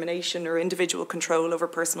self-determination or individual control over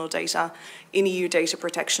personal data in EU data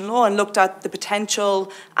protection law, and looked at the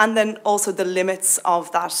potential and then also the limits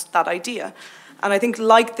of that idea. And I think,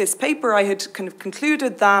 like this paper, I had kind of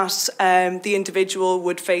concluded that the individual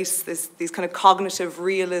would face these kind of cognitive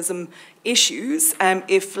realism issues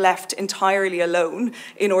if left entirely alone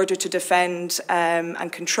in order to defend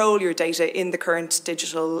and control your data in the current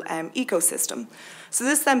digital ecosystem. So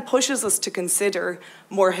this then pushes us to consider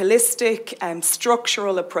more holistic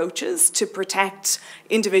structural approaches to protect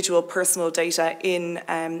individual personal data in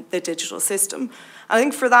the digital system. I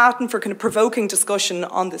think for that and for kind of provoking discussion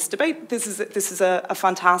on this debate, this is a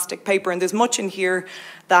fantastic paper, and there's much in here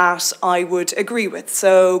that I would agree with.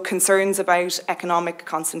 So concerns about economic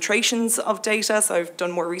concentrations of data. So I've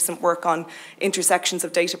done more recent work on intersections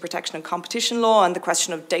of data protection and competition law and the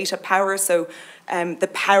question of data power. So the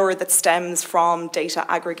power that stems from data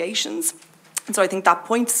aggregations. And so I think that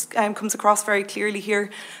point comes across very clearly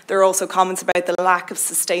here. There are also comments about the lack of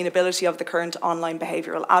sustainability of the current online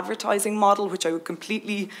behavioural advertising model, which I would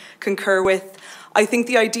completely concur with. I think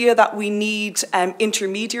the idea that we need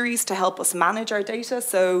intermediaries to help us manage our data,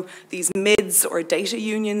 so these MIDs or data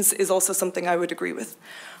unions, is also something I would agree with.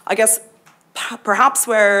 I guess perhaps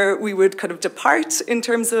where we would kind of depart in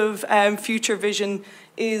terms of future vision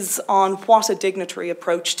is on what a dignitary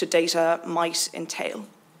approach to data might entail.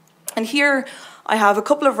 And here I have a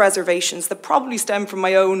couple of reservations that probably stem from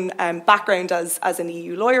my own background as an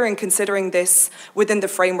EU lawyer in considering this within the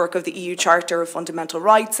framework of the EU Charter of Fundamental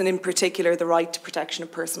Rights, and in particular the right to protection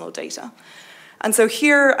of personal data. And so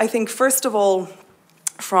here I think, first of all,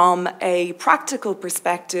 from a practical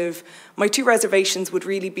perspective, my two reservations would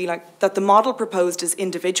really be like that the model proposed is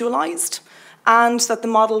individualized and that the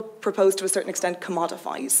model proposed to a certain extent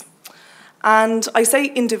commodifies. And I say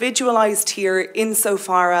individualized here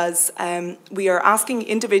insofar as we are asking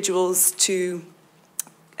individuals to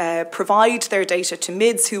provide their data to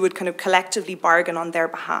MIDs who would kind of collectively bargain on their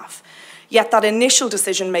behalf. Yet that initial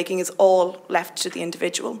decision-making is all left to the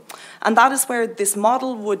individual. And that is where this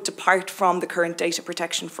model would depart from the current data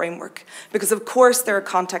protection framework. Because of course there are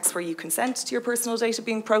contexts where you consent to your personal data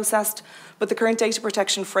being processed, but the current data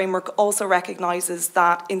protection framework also recognises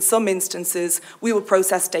that in some instances we will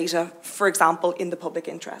process data, for example, in the public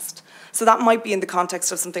interest. So that might be in the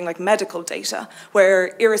context of something like medical data,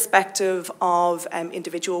 where irrespective of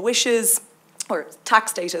individual wishes, or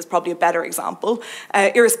tax data is probably a better example.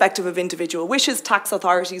 Irrespective of individual wishes, tax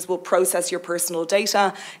authorities will process your personal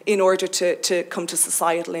data in order to come to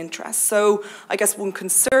societal interests. So I guess one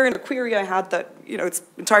concern or query I had that, you know, it's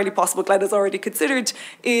entirely possible Glen has already considered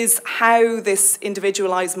is how this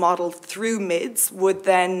individualised model through MIDs would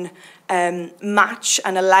then match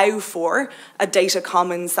and allow for a data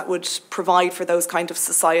commons that would provide for those kind of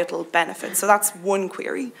societal benefits. So that's one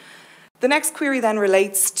query. The next query then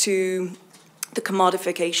relates to the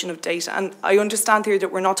commodification of data. And I understand here that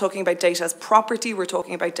we're not talking about data as property, we're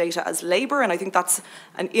talking about data as labour, and I think that's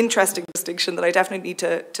an interesting distinction that I definitely need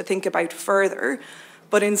to think about further.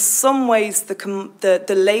 But in some ways,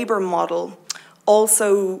 the labour model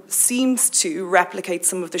also seems to replicate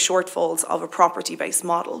some of the shortfalls of a property-based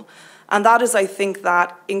model. And that is, I think,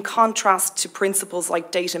 that in contrast to principles like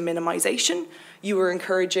data minimisation, you are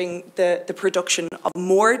encouraging the production of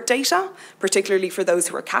more data, particularly for those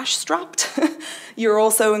who are cash-strapped. You're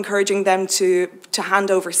also encouraging them to hand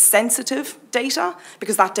over sensitive data,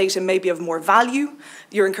 because that data may be of more value.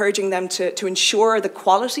 You're encouraging them to ensure the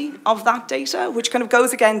quality of that data, which kind of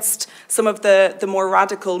goes against some of the more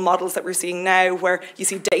radical models that we're seeing now, where you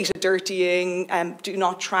see data dirtying, do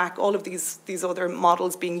not track, all of these other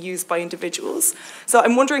models being used by individuals. So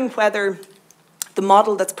I'm wondering whether the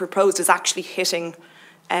model that's proposed is actually hitting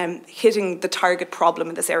the target problem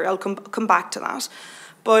in this area. I'll come back to that.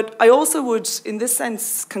 But I also would, in this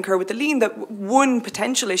sense, concur with Eline that one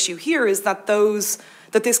potential issue here is that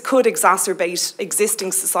this could exacerbate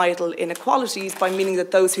existing societal inequalities by meaning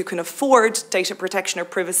that those who can afford data protection or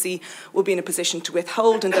privacy will be in a position to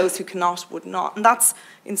withhold, and those who cannot would not. And that's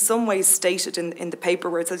in some ways stated in the paper,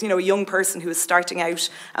 where it says, you know, a young person who is starting out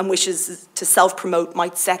and wishes to self-promote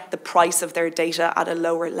might set the price of their data at a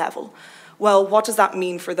lower level. Well, what does that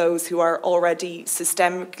mean for those who are already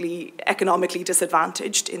systemically, economically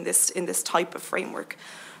disadvantaged in this type of framework?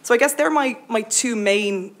 So I guess they're my two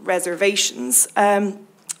main reservations.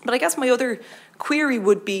 But I guess my other query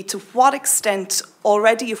would be to what extent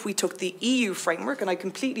already, if we took the EU framework, and I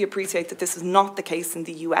completely appreciate that this is not the case in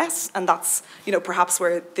the US, and that's, you know, perhaps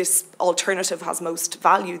where this alternative has most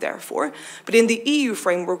value therefore, but in the EU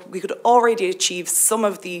framework we could already achieve some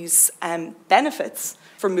of these benefits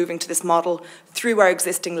from moving to this model through our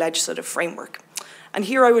existing legislative framework. And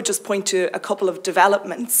here I would just point to a couple of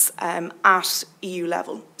developments at EU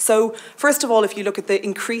level. So first of all, if you look at the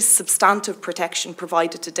increased substantive protection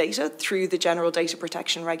provided to data through the General Data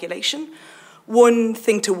Protection Regulation, one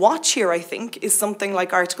thing to watch here, I think, is something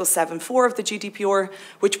like Article 7.4 of the GDPR,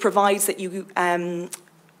 which provides that you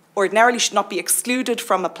ordinarily should not be excluded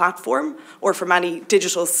from a platform or from any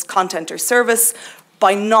digital content or service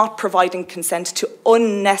by not providing consent to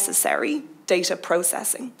unnecessary data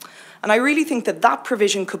processing. And I really think that that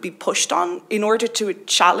provision could be pushed on in order to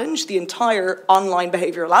challenge the entire online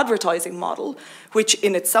behavioural advertising model, which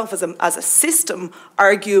in itself as a system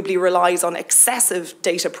arguably relies on excessive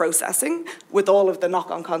data processing with all of the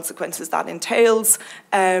knock-on consequences that entails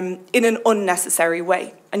in an unnecessary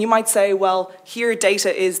way. And you might say, well, here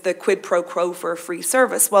data is the quid pro quo for a free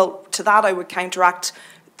service. Well, to that I would counteract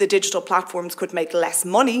the digital platforms could make less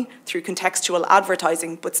money through contextual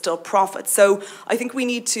advertising, but still profit. So I think we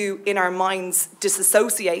need to, in our minds,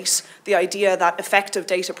 disassociate the idea that effective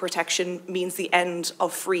data protection means the end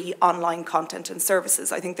of free online content and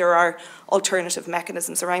services. I think there are alternative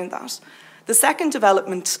mechanisms around that. The second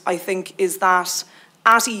development, I think, is that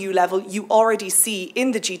at EU level, you already see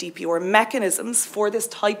in the GDPR mechanisms for this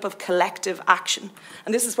type of collective action.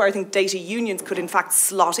 And this is where I think data unions could in fact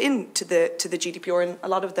slot into the GDPR, and a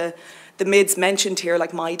lot of the the MIDs mentioned here,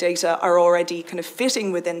 like my data, are already kind of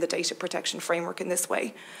fitting within the data protection framework in this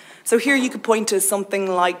way. So here you could point to something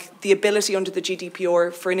like the ability under the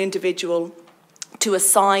GDPR for an individual to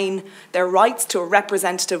assign their rights to a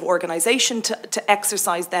representative organisation to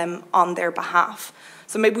exercise them on their behalf.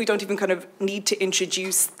 So maybe we don't even kind of need to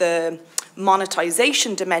introduce the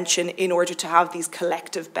monetization dimension in order to have these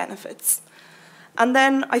collective benefits. And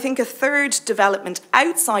then I think a third development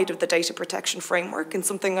outside of the data protection framework, and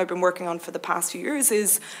something I've been working on for the past few years,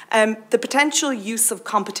 is the potential use of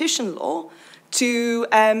competition law to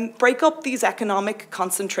break up these economic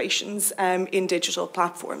concentrations in digital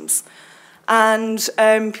platforms. And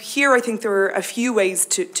here I think there are a few ways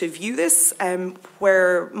to view this.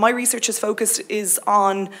 Where my research is focused is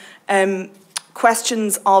on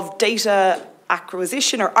questions of data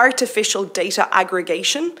acquisition or artificial data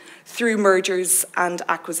aggregation through mergers and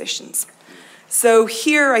acquisitions. So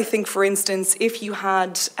here I think, for instance, if you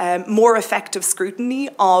had more effective scrutiny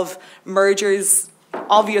of mergers,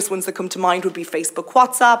 obvious ones that come to mind would be Facebook,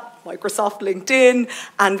 WhatsApp, Microsoft, LinkedIn,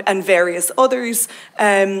 and various others,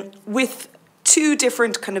 with two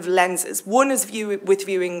different kind of lenses. One is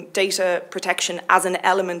viewing data protection as an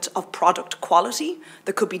element of product quality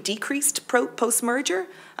that could be decreased post-merger,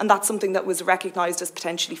 and that's something that was recognised as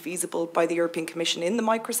potentially feasible by the European Commission in the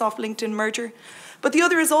Microsoft-LinkedIn merger. But the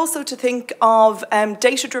other is also to think of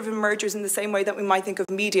data-driven mergers in the same way that we might think of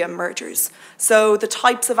media mergers. So the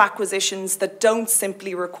types of acquisitions that don't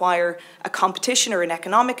simply require a competition or an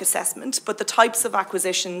economic assessment, but the types of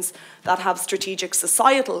acquisitions that have strategic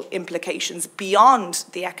societal implications beyond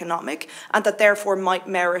the economic, and that therefore might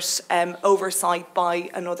merit oversight by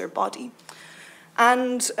another body.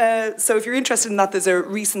 And so if you're interested in that, there's a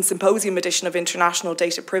recent symposium edition of International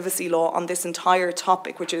Data Privacy Law on this entire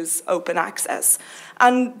topic, which is open access.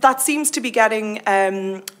 And that seems to be getting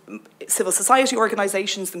civil society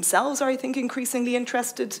organisations themselves are, I think, increasingly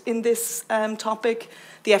interested in this topic.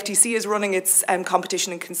 The FTC is running its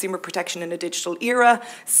Competition and Consumer Protection in a Digital Era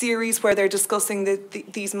series where they're discussing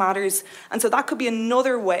these matters. And so that could be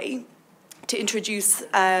another way to introduce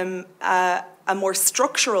a more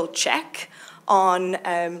structural check on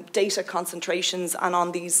data concentrations and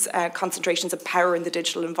on these concentrations of power in the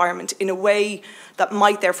digital environment in a way that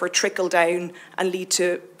might therefore trickle down and lead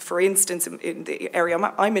to, for instance, in the area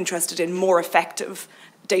I'm interested in, more effective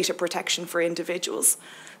data protection for individuals.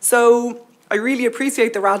 So I really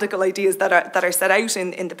appreciate the radical ideas that are set out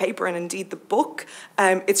in the paper and indeed the book.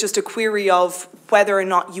 It's just a query of whether or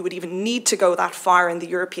not you would even need to go that far in the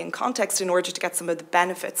European context in order to get some of the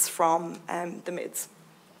benefits from the MIDs.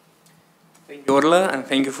 Thank you, Orla, and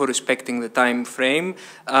thank you for respecting the time frame.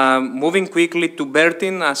 Moving quickly to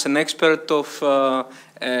Bertin, as an expert of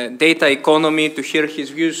data economy, to hear his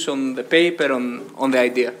views on the paper, on the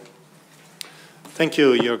idea. Thank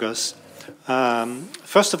you, Georgios.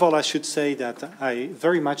 First of all, I should say that I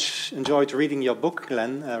very much enjoyed reading your book,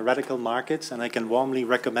 Glen, Radical Markets, and I can warmly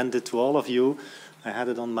recommend it to all of you. I had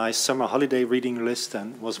it on my summer holiday reading list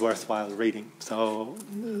and was worthwhile reading. So,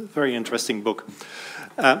 very interesting book.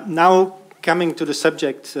 Now, coming to the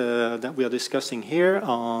subject that we are discussing here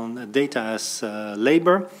on data as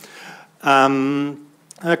labor,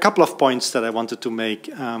 a couple of points that I wanted to make.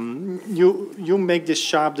 You make this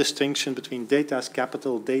sharp distinction between data as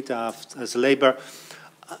capital, data as labor.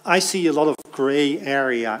 I see a lot of gray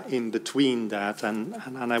area in between that, and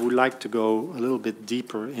I would like to go a little bit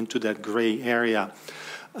deeper into that gray area.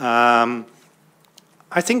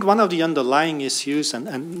 I think one of the underlying issues,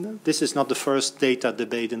 and this is not the first data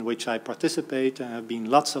debate in which I participate, there have been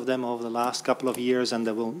lots of them over the last couple of years, and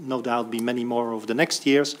there will no doubt be many more over the next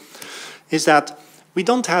years, is that we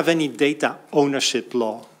don't have any data ownership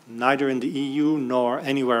law, neither in the EU nor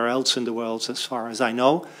anywhere else in the world as far as I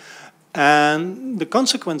know. And the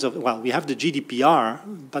consequence of, well, we have the GDPR,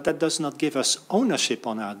 but that does not give us ownership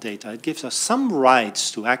on our data. It gives us some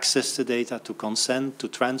rights to access the data, to consent, to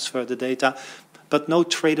transfer the data, but no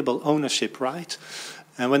tradable ownership right.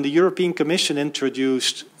 And when the European Commission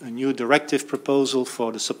introduced a new directive proposal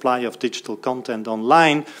for the supply of digital content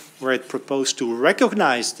online, where it proposed to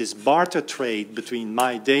recognize this barter trade between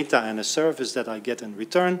my data and a service that I get in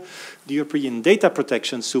return, the European Data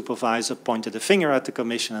Protection Supervisor pointed a finger at the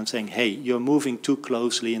Commission and saying, hey, you're moving too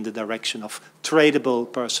closely in the direction of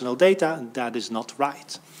tradable personal data, and that is not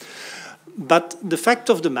right. But the fact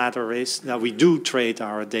of the matter is that we do trade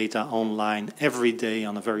our data online every day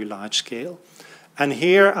on a very large scale. And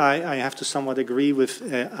here I have to somewhat agree with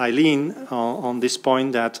Eline on this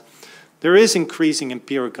point that there is increasing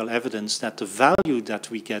empirical evidence that the value that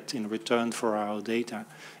we get in return for our data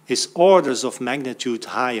is orders of magnitude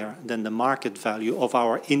higher than the market value of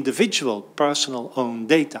our individual personal owned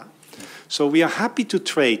data. So we are happy to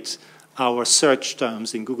trade our search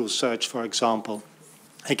terms in Google search, for example,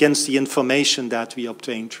 against the information that we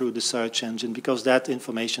obtain through the search engine, because that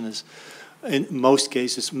information is, in most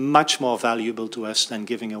cases, much more valuable to us than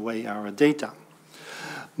giving away our data.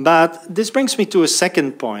 But this brings me to a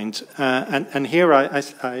second point, and here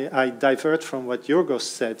I divert from what Georgios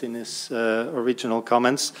said in his original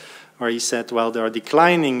comments, where he said, well, there are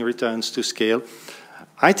declining returns to scale.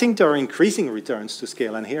 I think there are increasing returns to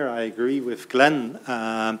scale, and here I agree with Glen.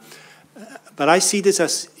 But I see this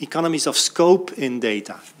as economies of scope in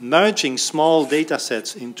data. Merging small data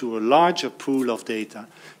sets into a larger pool of data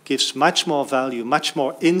gives much more value, much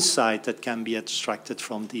more insight that can be extracted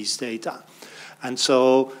from these data. And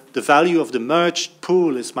so the value of the merged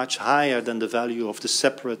pool is much higher than the value of the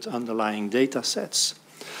separate underlying data sets.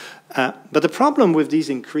 But the problem with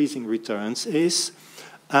these increasing returns is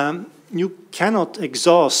you cannot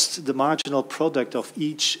exhaust the marginal product of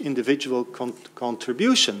each individual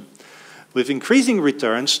contribution. With increasing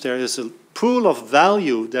returns, there is a pool of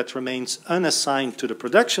value that remains unassigned to the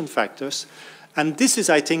production factors. And this is,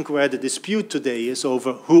 I think, where the dispute today is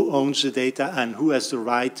over who owns the data and who has the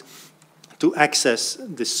right to access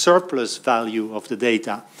the surplus value of the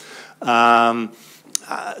data.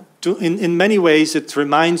 In many ways, it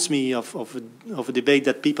reminds me of a debate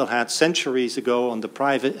that people had centuries ago on the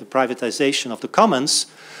privatization of the commons.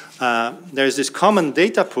 There's this common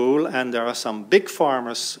data pool, and there are some big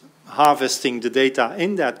farmers harvesting the data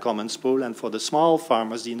in that commons pool, and for the small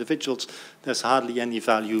farmers, the individuals, there's hardly any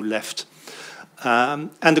value left. And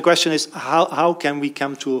the question is, how can we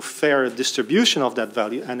come to a fair distribution of that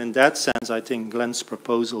value? And in that sense, I think Glen's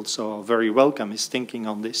proposals are very welcome, his thinking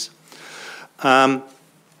on this.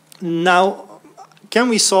 Now, can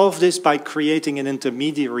we solve this by creating an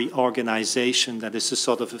intermediary organization that is a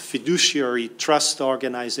sort of a fiduciary trust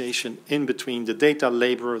organization in between the data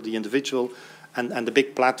laborer, the individual, and the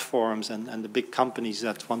big platforms and the big companies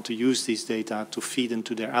that want to use these data to feed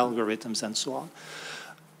into their algorithms and so on?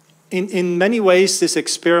 In many ways, this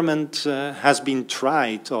experiment has been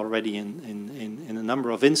tried already in a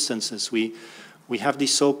number of instances. We have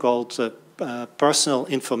these so-called personal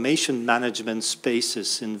information management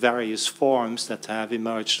spaces in various forms that have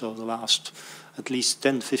emerged over the last at least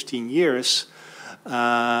 10, 15 years.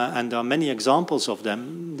 And there are many examples of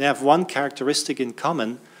them. They have one characteristic in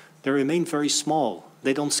common. They remain very small.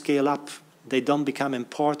 They don't scale up. They don't become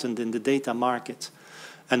important in the data market.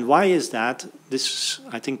 And why is that? This,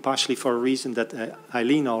 I think, partially for a reason that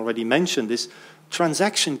Eline already mentioned, is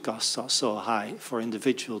transaction costs are so high for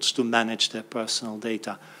individuals to manage their personal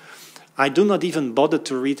data. I do not even bother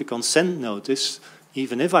to read the consent notice.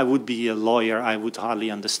 Even if I would be a lawyer, I would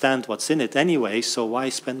hardly understand what's in it anyway, so why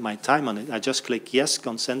spend my time on it? I just click yes,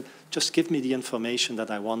 consent, just give me the information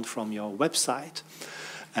that I want from your website.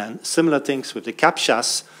 And similar things with the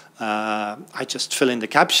CAPTCHAs. I just fill in the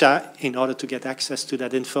CAPTCHA in order to get access to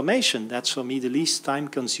that information. That's for me the least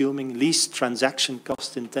time-consuming, least transaction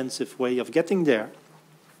cost-intensive way of getting there.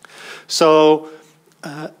 So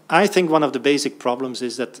I think one of the basic problems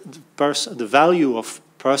is that the value of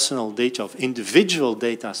personal data, of individual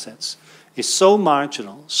data sets, is so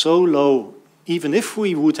marginal, so low, even if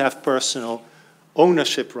we would have personal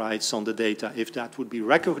ownership rights on the data, if that would be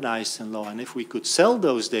recognized in law, and if we could sell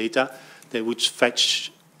those data, they would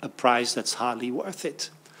fetch a price that's hardly worth it.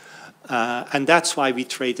 And that's why we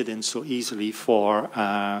trade it in so easily for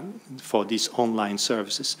these online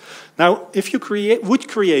services. Now, if you would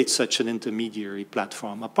create such an intermediary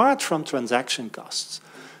platform, apart from transaction costs,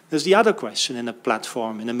 there's the other question in a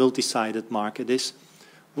platform, in a multi-sided market, is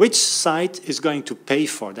which site is going to pay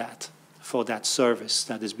for that service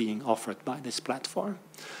that is being offered by this platform?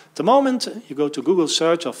 At the moment, you go to Google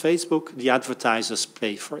search or Facebook, the advertisers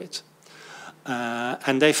pay for it.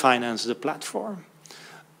 And they finance the platform.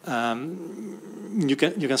 You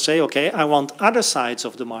can say, okay, I want other sides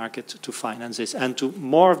of the market to finance this, and to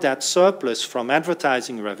more of that surplus from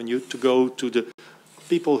advertising revenue to go to the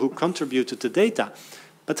people who contributed the data.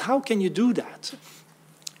 But how can you do that?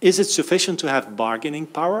 Is it sufficient to have bargaining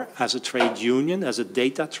power as a trade union, as a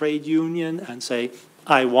data trade union, and say,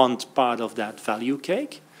 I want part of that value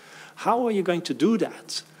cake? How are you going to do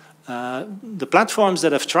that? The platforms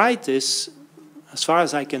that have tried this, as far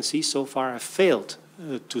as I can see so far, have failed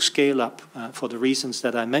to scale up for the reasons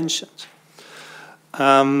that I mentioned.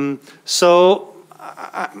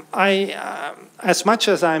 As much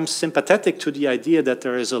as I'm sympathetic to the idea that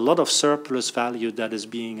there is a lot of surplus value that is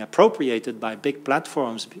being appropriated by big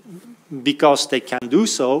platforms because they can do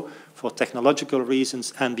so for technological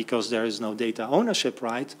reasons and because there is no data ownership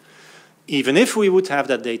right, even if we would have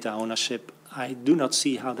that data ownership, I do not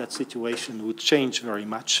see how that situation would change very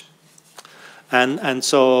much. And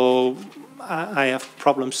so I have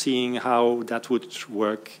problems seeing how that would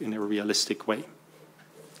work in a realistic way.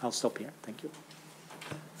 I'll stop here. Thank you.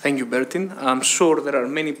 Thank you, Bertin. I'm sure there are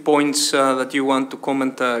many points that you want to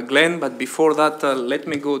comment, Glen, but before that, let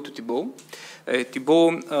me go to Thiébaut.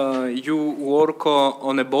 Thiébaut, you work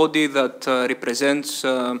on a body that represents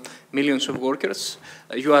millions of workers.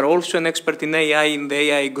 You are also an expert in AI in the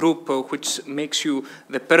AI group, which makes you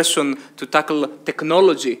the person to tackle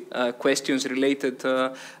technology questions related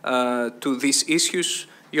to these issues.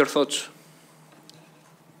 Your thoughts?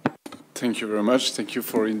 Thank you very much. Thank you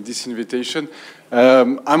for this invitation.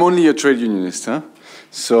 I'm only a trade unionist, huh?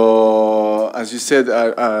 So, as you said,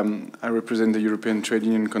 I represent the European Trade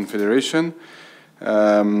Union Confederation.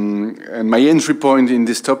 And my entry point in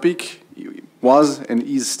this topic was and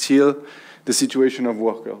is still the situation of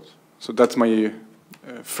workers. So that's my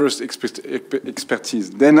first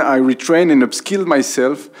expertise. Then I retrain and upskill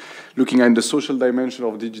myself, looking at the social dimension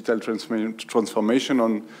of digital transformation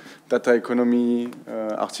on data economy,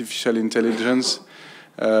 artificial intelligence.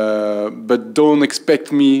 But don't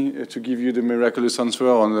expect me to give you the miraculous answer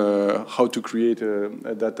on how to create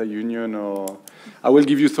a data union. Or I will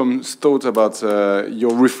give you some thoughts about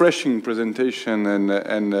your refreshing presentation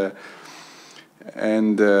and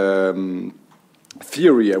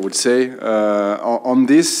theory, I would say, on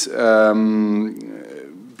this.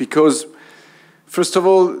 Because, first of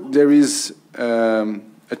all, there is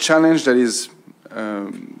a challenge that is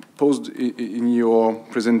posed in your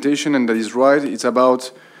presentation, and that is right. It's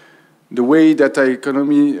about the way data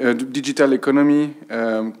economy, digital economy,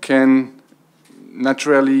 can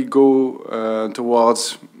naturally go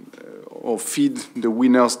towards or feed the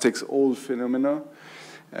winners takes all phenomena,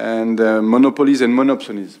 and monopolies and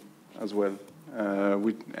monopsonies as well.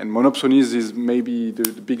 And monopsonies is maybe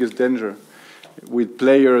the biggest danger, with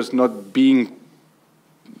players not being,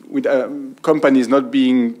 with companies not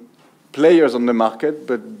being players on the market,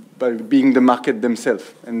 but by being the market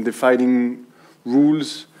themselves and defining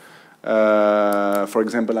rules. For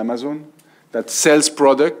example, Amazon, that sells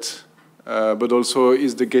product, but also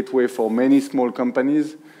is the gateway for many small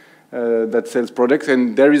companies that sells products.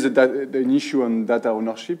 And there is an issue on data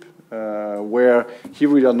ownership, where here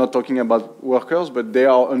we are not talking about workers, but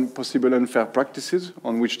there are possible unfair practices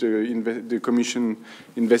on which the Commission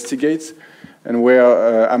investigates, and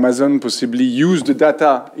where Amazon possibly use the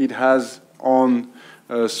data it has on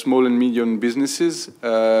small and medium businesses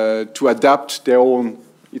to adapt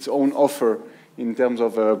its own offer in terms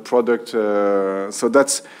of product. So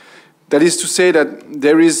that is to say that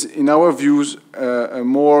there is, in our views, a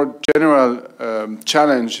more general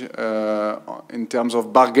challenge in terms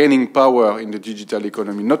of bargaining power in the digital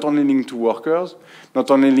economy, not only linked to workers,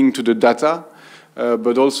 not only linked to the data,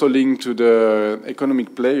 but also linked to the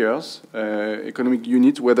economic players, economic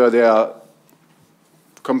units, whether they are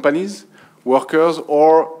companies, workers,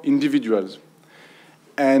 or individuals.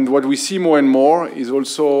 And what we see more and more is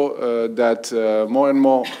also that more and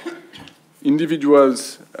more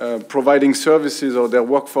individuals providing services or their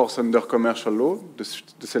workforce under commercial law, the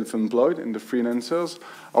self-employed and the freelancers,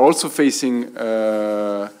 are also facing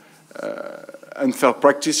unfair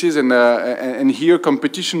practices, and here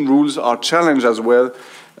competition rules are challenged as well.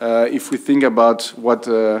 If we think about what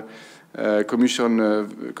Commissioner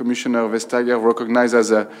Vestager recognized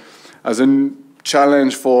as a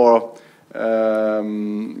challenge for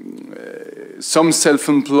some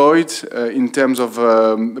self-employed in terms of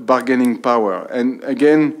bargaining power. And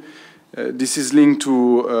again, this is linked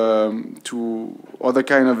to other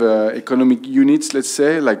kind of economic units, let's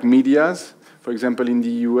say, like medias. For example, in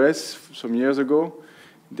the US, some years ago,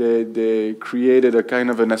 they created a kind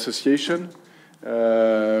of an association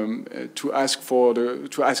to ask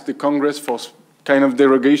the Congress for kind of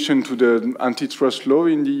derogation to the antitrust law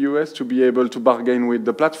in the US to be able to bargain with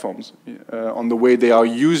the platforms on the way they are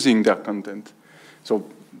using their content. So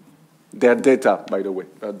their data, by the way,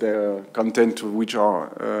 their content, which are,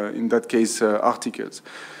 in that case, articles.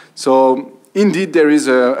 So indeed, there is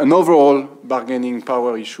an overall bargaining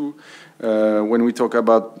power issue when we talk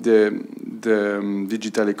about the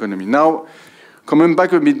digital economy. Now, coming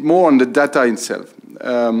back a bit more on the data itself.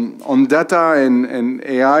 On data and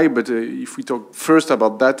AI, but if we talk first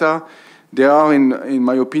about data, there are, in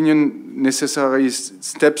my opinion, necessary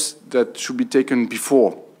steps that should be taken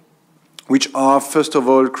before, which are, first of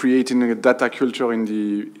all, creating a data culture in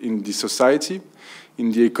the society,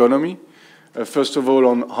 in the economy. First of all,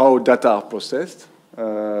 on how data are processed,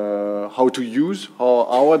 how to use, how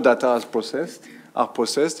our data are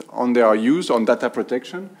processed, on their use, on data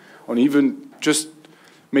protection, on even just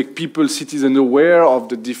make people, citizens, aware of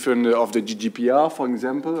the different, of the GDPR, for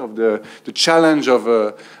example, of the challenge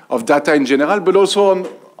of data in general, but also on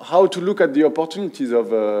how to look at the opportunities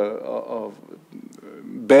of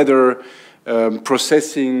better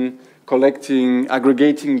processing, collecting,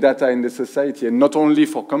 aggregating data in the society, and not only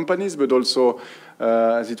for companies, but also,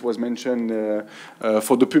 as it was mentioned,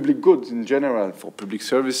 for the public goods in general, for public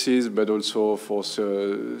services, but also for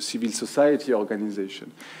civil society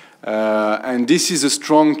organization. And this is a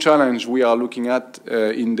strong challenge we are looking at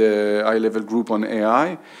in the high-level group on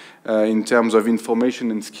AI, in terms of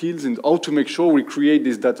information and skills, and how to make sure we create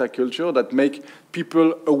this data culture that make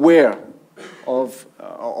people aware of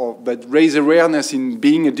that raise awareness in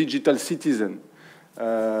being a digital citizen,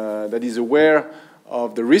 that is aware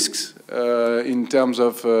of the risks in terms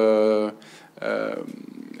of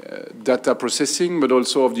data processing, but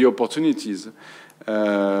also of the opportunities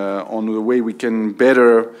on the way we can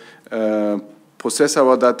better process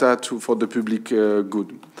our data for the public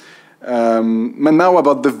good. But now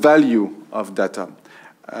about the value of data.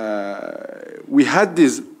 We had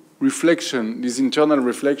this reflection, this internal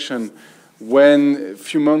reflection, when a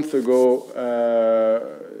few months ago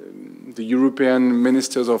the European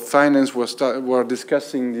ministers of finance were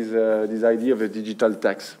discussing this idea of a digital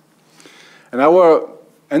tax. And our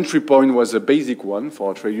entry point was a basic one for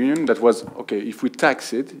our trade union, that was, okay, if we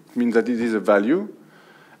tax it, it means that it is a value,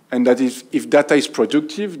 and that if data is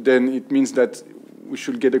productive, then it means that we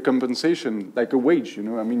should get a compensation, like a wage, you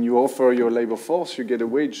know. I mean, you offer your labor force, you get a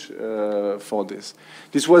wage for this.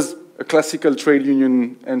 This was a classical trade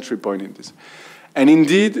union entry point in this. And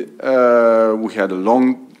indeed, we had a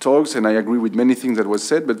long talks, and I agree with many things that was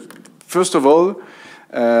said, but first of all,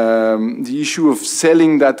 the issue of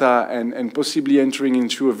selling data and possibly entering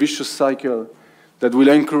into a vicious cycle that will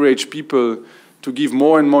encourage people to give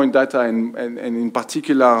more and more data, and in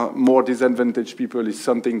particular more disadvantaged people, is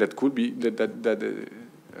something that could be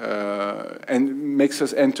and makes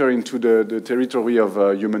us enter into the territory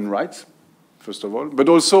of human rights, first of all. But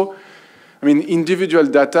also, I mean, individual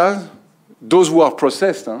data, those who are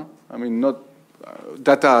processed, I mean, not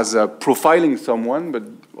data as profiling someone, but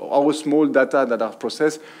our small data that are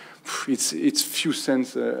processed, it's few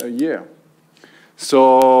cents a year.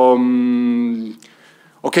 So,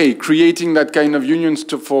 okay, creating that kind of unions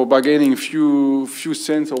for bargaining few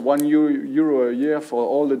cents or €1 a year for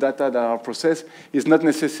all the data that are processed is not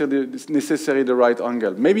necessarily the right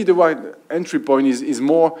angle. Maybe the right entry point is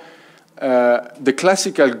more the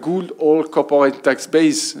classical good old corporate tax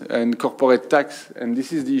base and corporate tax, and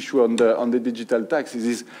this is the issue on the digital tax. It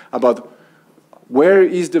is about where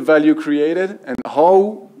is the value created and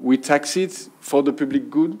how we tax it for the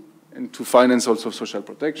public good and to finance also social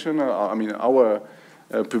protection. I mean, our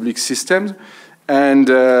public systems, and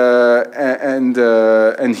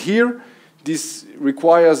here this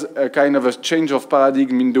requires a kind of a change of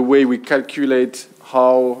paradigm in the way we calculate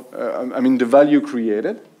how I mean the value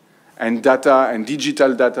created, and data and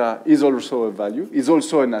digital data is also a value, is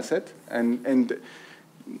also an asset, and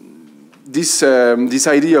this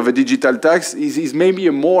idea of a digital tax is maybe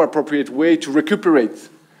a more appropriate way to recuperate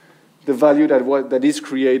the value that is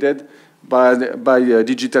created by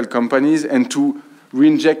digital companies, and to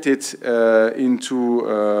reinject it into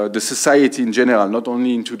the society in general, not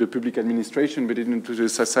only into the public administration, but into the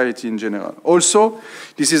society in general. Also,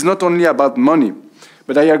 this is not only about money,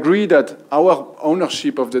 but I agree that our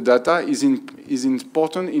ownership of the data is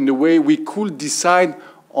important in the way we could decide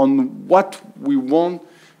on what we want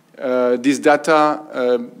this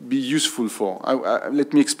data be useful for.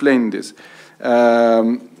 Let me explain this.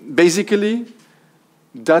 Basically,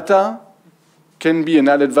 data can be an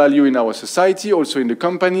added value in our society, also in the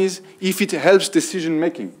companies, if it helps decision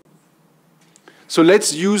making. So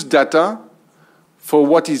let's use data for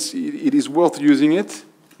what it is worth using it,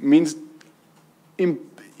 means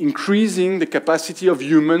increasing the capacity of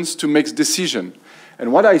humans to make decisions.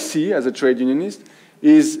 And what I see as a trade unionist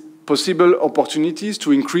is possible opportunities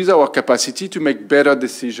to increase our capacity to make better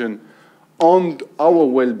decisions on our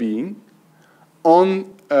well-being,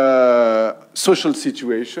 on social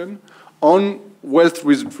situation, on wealth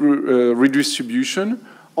redistribution,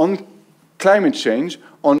 on climate change,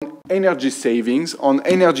 on energy savings, on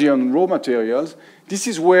energy and raw materials. This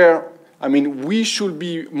is where, I mean, we should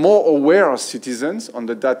be more aware as citizens on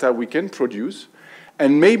the data we can produce,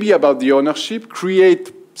 and maybe about the ownership,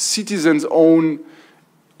 create citizens' own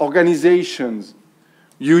organizations,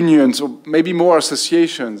 unions, or maybe more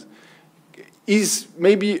associations, is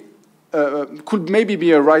maybe, could maybe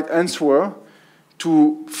be a right answer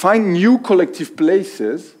to find new collective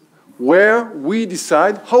places where we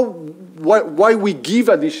decide why we give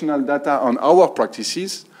additional data on our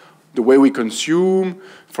practices, the way we consume,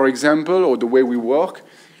 for example, or the way we work,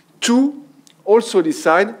 to also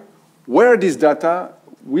decide where this data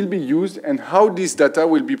will be used and how this data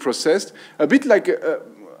will be processed. A bit like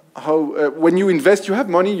how when you invest, you have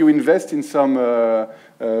money, you invest in some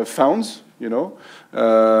funds, you know,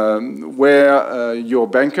 where your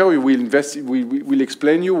banker will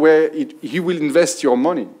explain you where he will invest your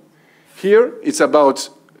money. Here, it's about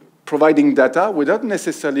providing data without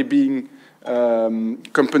necessarily being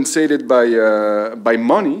compensated by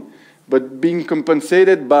money, but being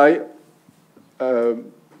compensated by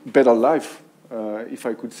better life, if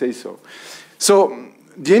I could say so. So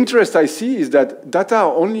the interest I see is that data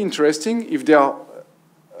are only interesting if they are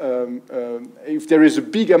if there is a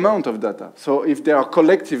big amount of data, so if there are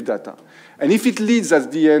collective data. And if it leads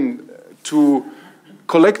at the end to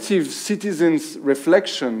collective citizens'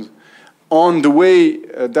 reflections on the way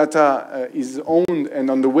data is owned and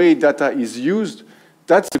on the way data is used,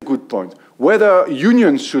 that's a good point. Whether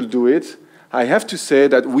unions should do it, I have to say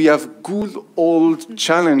that we have good old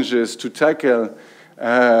challenges to tackle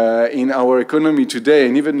in our economy today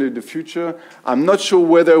and even in the future. I'm not sure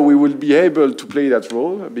whether we will be able to play that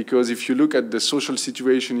role, because if you look at the social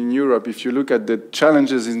situation in Europe, if you look at the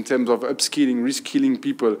challenges in terms of upskilling, reskilling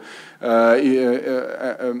people,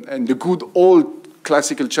 and the good old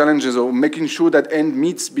classical challenges of making sure that end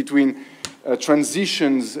meets between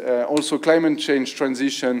transitions, also climate change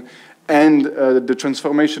transition, and the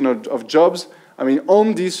transformation of jobs, I mean,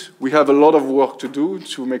 on this, we have a lot of work to do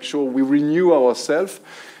to make sure we renew ourselves,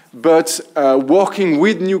 but working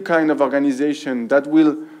with new kind of organization that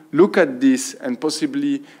will look at this and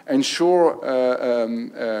possibly ensure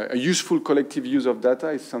a useful collective use of data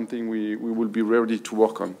is something we will be ready to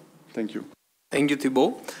work on. Thank you. Thank you,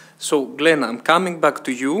 Thiébaut. So, Glen, I'm coming back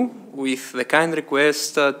to you with the kind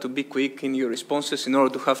request to be quick in your responses in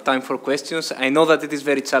order to have time for questions. I know that it is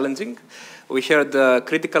very challenging. We heard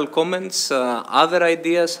critical comments, other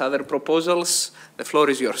ideas, other proposals. The floor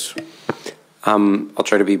is yours. I'll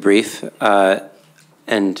try to be brief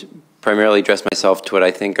and primarily address myself to what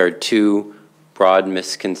I think are two broad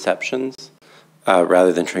misconceptions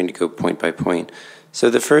rather than trying to go point by point. So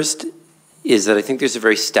the first is that I think there's a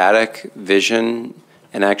very static vision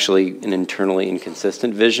and actually an internally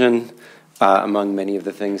inconsistent vision among many of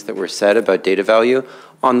the things that were said about data value.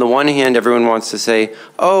 On the one hand, everyone wants to say,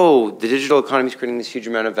 oh, the digital economy is creating this huge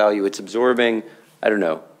amount of value. It's absorbing, I don't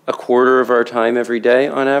know, a quarter of our time every day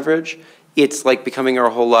on average. It's like becoming our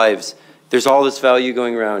whole lives. There's all this value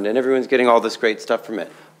going around, and everyone's getting all this great stuff from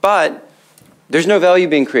it. But there's no value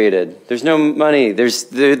being created. There's no money.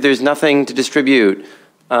 There's nothing to distribute,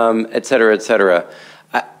 et cetera, et cetera.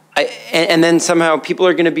 And then somehow people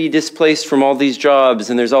are going to be displaced from all these jobs,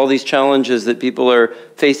 and there's all these challenges that people are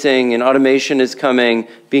facing, and automation is coming,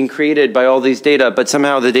 being created by all these data, but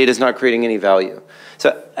somehow the data is not creating any value.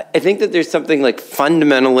 So I think that there's something like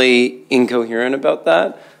fundamentally incoherent about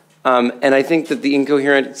that. And I think that the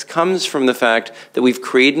incoherence comes from the fact that we've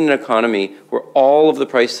created an economy where all of the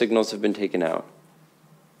price signals have been taken out.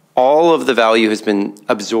 All of the value has been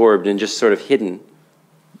absorbed and just sort of hidden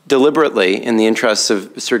deliberately in the interests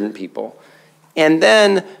of certain people. And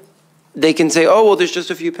then they can say, oh, well, there's just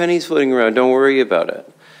a few pennies floating around, don't worry about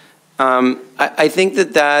it. I think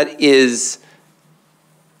that that is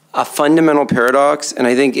a fundamental paradox, and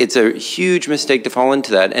I think it's a huge mistake to fall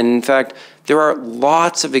into that. And in fact, there are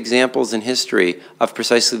lots of examples in history of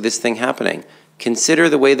precisely this thing happening. Consider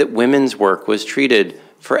the way that women's work was treated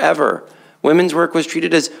forever. Women's work was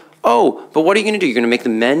treated as, oh, but what are you going to do? You're going to make the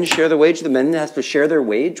men share the wage? The men have to share their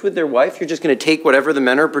wage with their wife? You're just going to take whatever the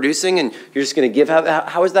men are producing and you're just going to give?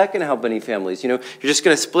 How is that going to help any families? You know, you're just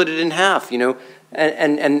going to split it in half, you know,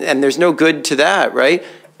 and there's no good to that, right?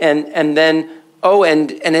 And then, oh,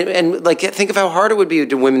 and like, think of how hard it would be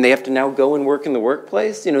to women. They have to now go and work in the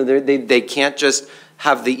workplace. You know, they can't just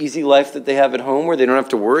have the easy life that they have at home where they don't have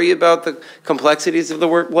to worry about the complexities of the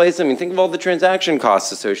workplace. I mean, think of all the transaction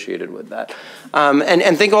costs associated with that.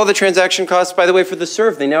 And think of all the transaction costs, by the way, for the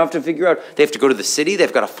serf. They now have to figure out, they have to go to the city,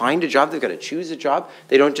 they've got to find a job, they've got to choose a job.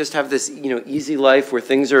 They don't just have this, you know, easy life where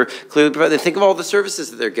things are clearly provided. Think of all the services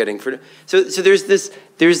that they're getting. So there's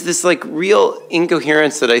this like real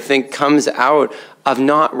incoherence that I think comes out of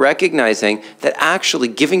not recognizing that actually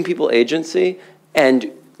giving people agency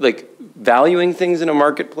and like valuing things in a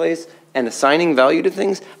marketplace and assigning value to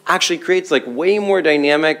things actually creates like way more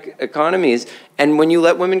dynamic economies. And when you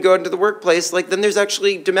let women go out into the workplace, like then there's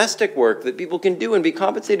actually domestic work that people can do and be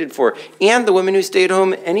compensated for. And the women who stay at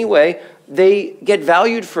home anyway, they get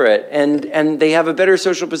valued for it and they have a better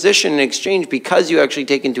social position in exchange because you actually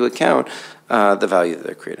take into account the value that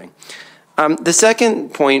they're creating. The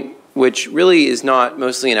second point which really is not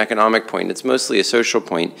mostly an economic point, it's mostly a social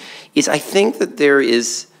point, is I think that there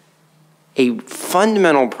is a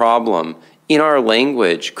fundamental problem in our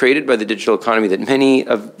language created by the digital economy that many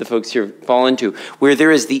of the folks here fall into, where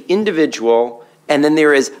there is the individual and then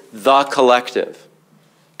there is the collective.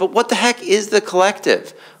 But what the heck is the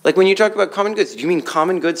collective? Like when you talk about common goods, do you mean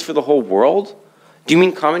common goods for the whole world? Do you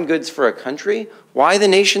mean common goods for a country? Why the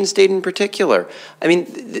nation state in particular? I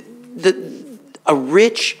mean, a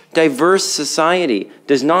rich, diverse society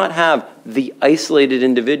does not have the isolated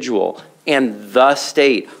individual and the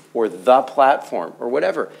state or the platform or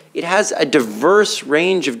whatever. It has a diverse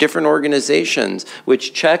range of different organizations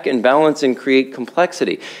which check and balance and create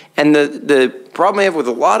complexity. And the problem I have with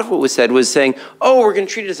a lot of what was said was saying, oh, we're going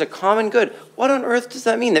to treat it as a common good. What on earth does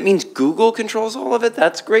that mean? That means Google controls all of it?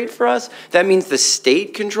 That's great for us? That means the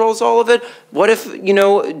state controls all of it? What if, you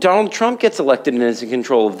know, Donald Trump gets elected and is in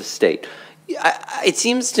control of the state? It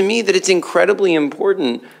seems to me that it's incredibly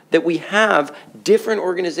important that we have different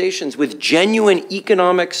organizations with genuine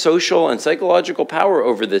economic, social, and psychological power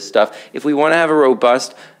over this stuff if we want to have a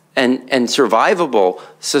robust and survivable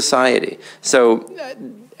society. So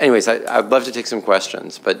anyways, I'd love to take some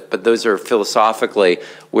questions, but those are philosophically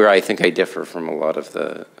where I think I differ from a lot of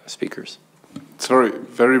the speakers. Sorry,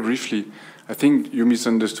 very briefly. I think you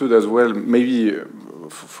misunderstood as well, maybe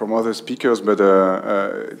from other speakers, but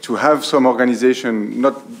to have some organization,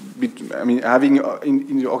 having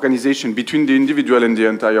in the organization between the individual and the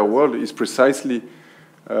entire world is precisely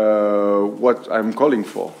what I'm calling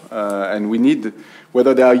for. And we need,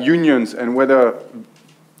 whether there are unions and whether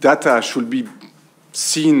data should be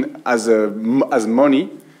seen as money,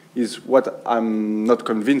 is what I'm not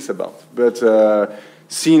convinced about. But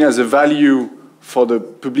seen as a value for the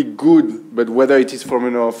public good, but whether it is for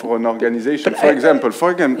an organization. For example,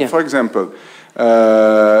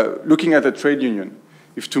 looking at a trade union.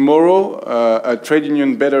 If tomorrow a trade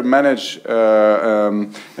union better manage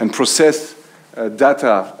and process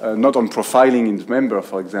data, not on profiling its member,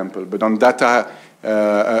 for example, but on data,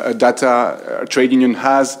 a trade union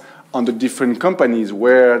has on the different companies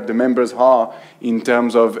where the members are in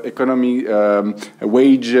terms of economy,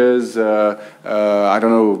 wages, I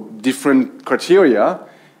don't know, different criteria,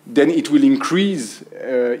 then it will increase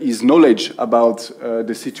his knowledge about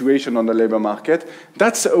the situation on the labor market.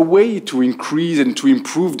 That's a way to increase and to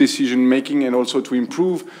improve decision-making and also to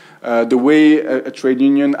improve the way a trade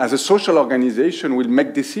union as a social organization will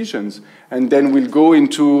make decisions and then will go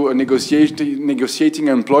into negotiating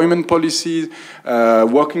employment policies,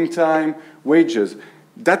 working time, wages.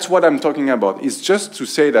 That's what I'm talking about. It's just to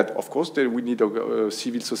say that, of course, we need a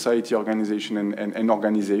civil society organization and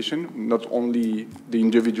organization, not only the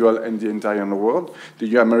individual and the entire world,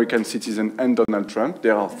 the American citizen and Donald Trump.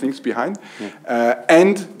 There are things behind. Yeah.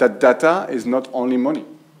 And that data is not only money.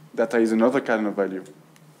 Data is another kind of value.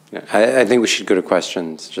 Yeah, I think we should go to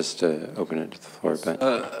questions just to open it to the floor.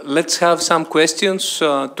 But let's have some questions,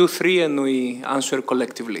 2, 3, and we answer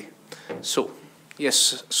collectively. So,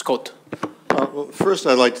 yes, Scott. Well, first,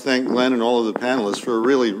 I'd like to thank Glen and all of the panelists for a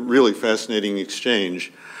really, really fascinating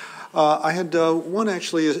exchange. I had one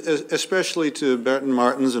actually, especially to Bertin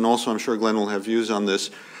Martens, and also I'm sure Glen will have views on this.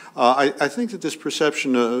 I think that this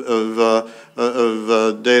perception of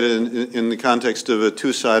data in the context of a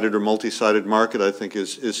two-sided or multi-sided market, I think,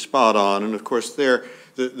 is spot on. And of course, the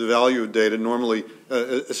value of data normally,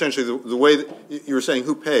 essentially the way that you were saying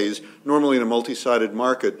who pays, normally in a multi-sided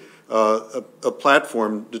market, a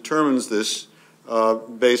platform determines this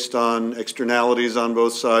based on externalities on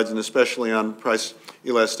both sides and especially on price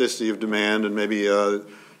elasticity of demand and maybe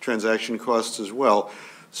transaction costs as well.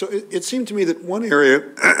 So it seemed to me that one area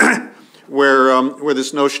where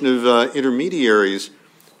this notion of intermediaries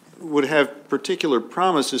would have particular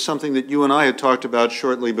promise is something that you and I had talked about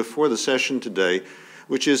shortly before the session today,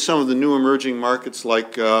 which is some of the new emerging markets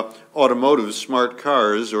like automotive, smart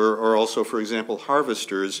cars, or also, for example,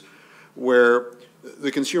 harvesters, where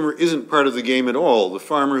the consumer isn't part of the game at all. The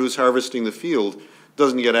farmer who's harvesting the field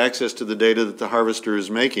doesn't get access to the data that the harvester is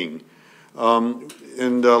making.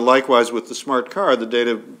 And likewise with the smart car, the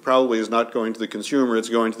data probably is not going to the consumer, it's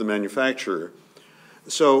going to the manufacturer.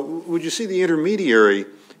 So would you see the intermediary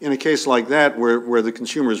in a case like that where the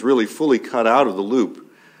consumer is really fully cut out of the loop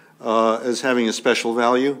as having a special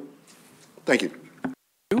value? Thank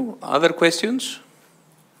you. Other questions?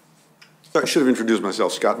 I should have introduced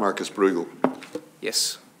myself, Scott Marcus Bruegel.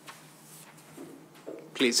 Yes.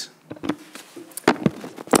 Please.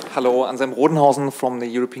 Hello, Anselm Rodenhausen from the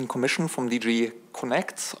European Commission, from DG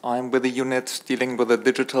Connect. I'm with the unit dealing with the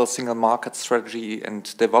digital single market strategy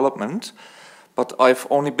and development. but I've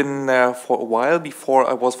only been there for a while. Before,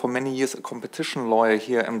 I was for many years a competition lawyer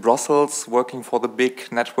here in Brussels, working for the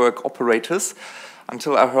big network operators,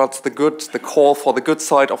 until I heard the call for the good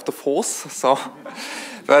side of the force. So,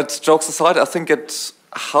 but jokes aside, I think it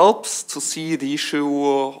helps to see the issue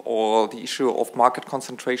or the issue of market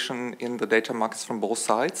concentration in the data markets from both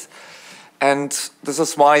sides. And this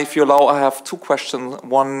is why, if you allow, I have two questions.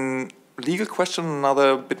 One legal question,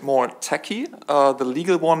 another bit more techy. The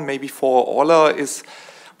legal one, maybe for Orla, is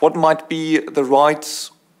what might be the right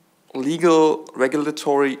legal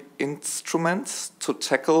regulatory instruments to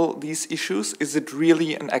tackle these issues? Is it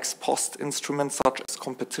really an ex post instrument such as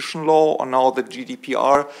competition law, or now the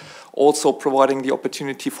GDPR also providing the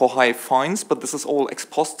opportunity for high fines, but this is all ex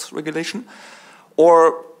post regulation?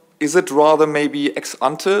 Or is it rather maybe ex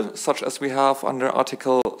ante, such as we have under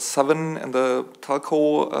Article 7 in the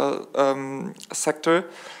telco sector?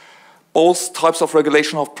 Both types of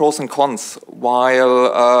regulation have pros and cons.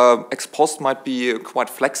 While ex post might be quite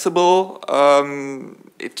flexible,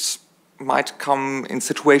 it might come in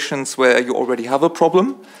situations where you already have a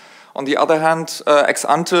problem. On the other hand, ex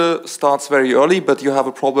ante starts very early, but you have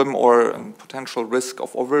a problem or a potential risk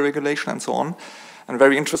of over-regulation and so on. And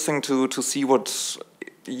very interesting to see what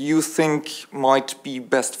you think might be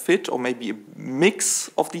best fit, or maybe a mix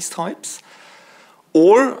of these types.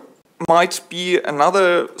 Or might be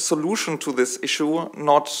another solution to this issue,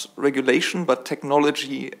 not regulation, but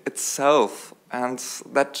technology itself. And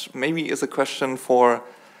that maybe is a question for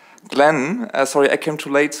Glen. Sorry, I came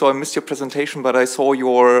too late, so I missed your presentation, but I saw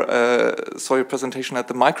your presentation at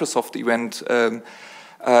the Microsoft event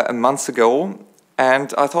a month ago.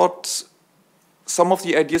 And I thought some of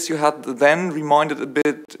the ideas you had then reminded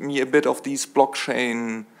me a bit of these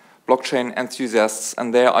blockchain enthusiasts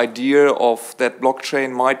and their idea of that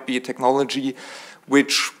blockchain might be a technology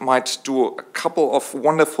which might do a couple of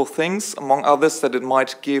wonderful things, among others that it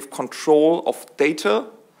might give control of data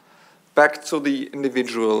back to the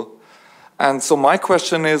individual. And so my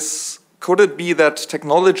question is, could it be that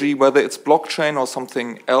technology, whether it's blockchain or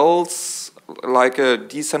something else, like a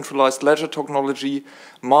decentralized ledger technology,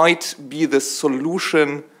 might be the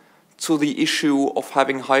solution to the issue of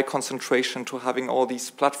having high concentration, to having all these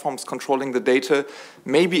platforms controlling the data?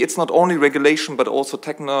 Maybe it's not only regulation, but also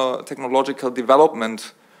technological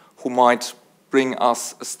development who might bring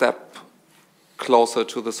us a step closer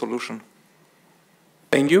to the solution.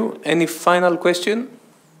 Thank you. Any final question?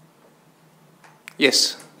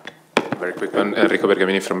 Yes. Very quick one. Enrico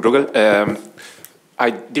Bergamini from Bruegel. I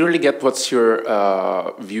didn't really get what's your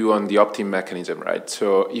view on the opt-in mechanism, right?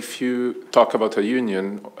 So if you talk about a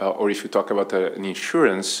union or if you talk about an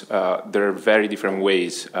insurance, there are very different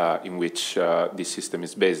ways in which this system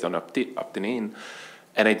is based on opting in.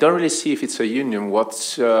 And I don't really see if it's a union,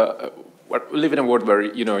 we live in a world where,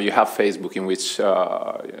 you know, you have Facebook in which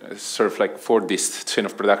sort of like for this chain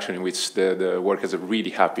of production in which the workers are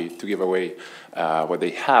really happy to give away what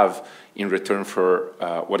they have in return for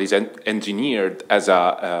what is engineered as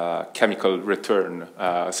a chemical return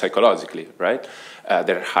psychologically, right?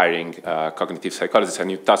 They're hiring cognitive psychologists,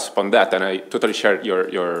 and you touched upon that, and I totally share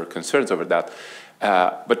your concerns over that.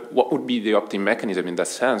 But what would be the opt-in mechanism in that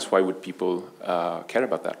sense? Why would people care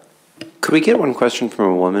about that? Could we get one question from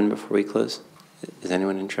a woman before we close? Is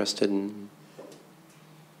anyone interested in?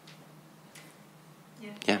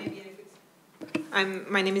 Yeah.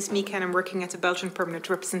 My name is Mika, and I'm working at the Belgian Permanent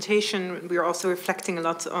Representation. We are also reflecting a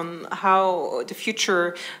lot on how the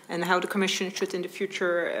future and how the Commission should in the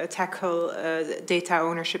future tackle data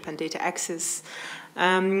ownership and data access.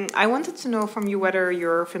 I wanted to know from you whether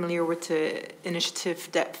you're familiar with the initiative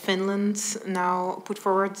that Finland now put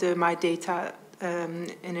forward, the My Data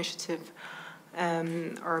initiative,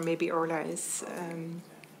 or maybe Orla is.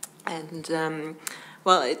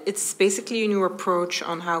 Well, it's basically a new approach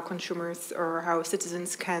on how consumers or how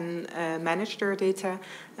citizens can manage their data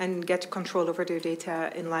and get control over their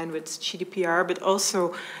data in line with GDPR, but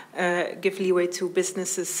also give leeway to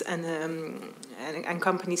businesses and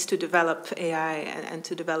companies to develop AI and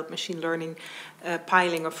to develop machine learning,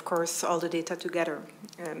 piling, of course, all the data together.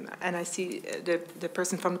 And I see the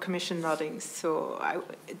person from the Commission nodding. So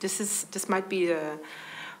this might be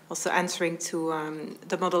also answering to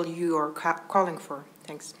the model you are calling for.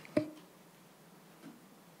 Thanks.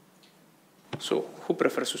 So, who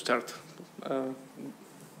prefers to start?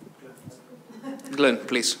 Glen,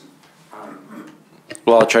 please.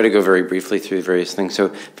 Well, I'll try to go very briefly through various things. So,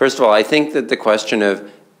 first of all, I think that the question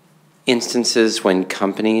of instances when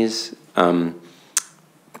companies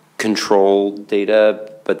control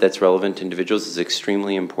data, but that's relevant to individuals, is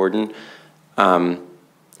extremely important.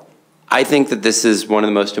 I think that this is one of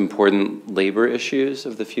the most important labor issues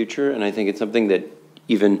of the future, and I think it's something that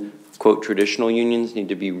even, quote, traditional unions need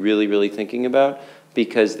to be really, really thinking about,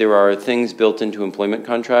 because there are things built into employment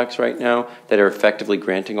contracts right now that are effectively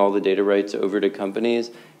granting all the data rights over to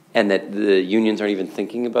companies, and that the unions aren't even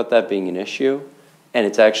thinking about that being an issue. And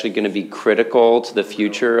it's actually going to be critical to the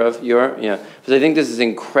future of your, because I think this is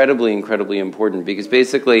incredibly, incredibly important, because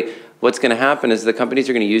basically what's going to happen is the companies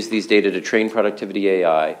are going to use these data to train productivity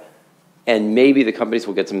AI, and maybe the companies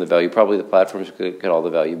will get some of the value, probably the platforms will get all the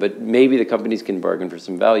value, but maybe the companies can bargain for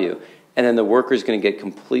some value. And then the worker's going to get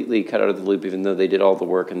completely cut out of the loop, even though they did all the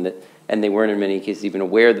work, and they weren't in many cases even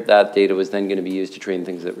aware that that data was then going to be used to train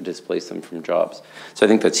things that would displace them from jobs. So I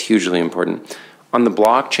think that's hugely important. On the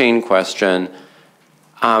blockchain question,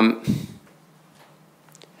 blockchain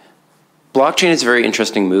is a very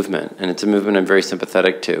interesting movement, and it's a movement I'm very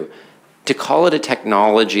sympathetic to. To call it a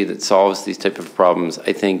technology that solves these type of problems,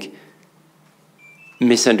 I think,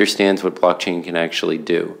 misunderstands what blockchain can actually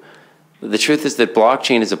do. The truth is that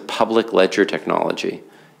blockchain is a public ledger technology.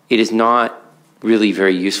 It is not really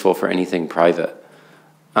very useful for anything private.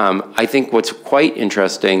 I think what's quite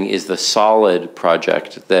interesting is the Solid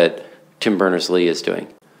project that Tim Berners-Lee is doing.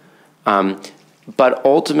 But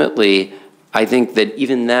ultimately, I think that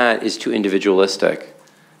even that is too individualistic,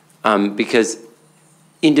 because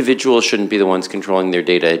individuals shouldn't be the ones controlling their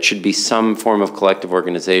data. It should be some form of collective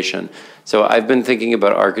organization. So I've been thinking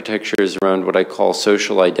about architectures around what I call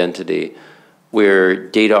social identity, where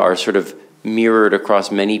data are sort of mirrored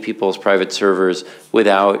across many people's private servers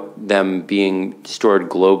without them being stored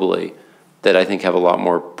globally, that I think have a lot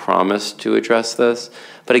more promise to address this.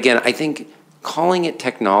 But again, I think calling it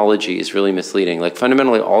technology is really misleading. Like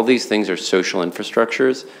fundamentally, all these things are social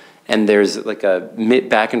infrastructures, and there's like a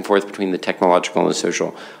back and forth between the technological and the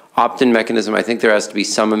social. Opt-in mechanism, I think there has to be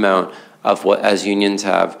some amount of what, as unions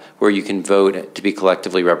have, where you can vote to be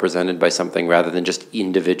collectively represented by something rather than just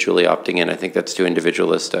individually opting in. I think that's too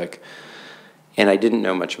individualistic. And I didn't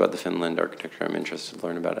know much about the Finland architecture. I'm interested to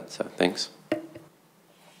learn about it, so thanks.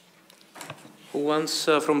 Who wants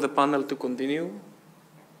from the panel to continue?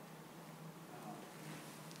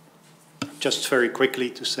 Just very quickly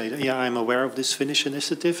to say that, yeah, I'm aware of this Finnish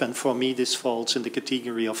initiative, and for me this falls in the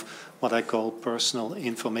category of what I call personal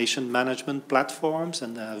information management platforms,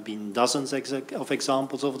 and there have been dozens of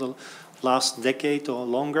examples over the last decade or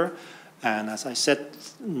longer, and as I said,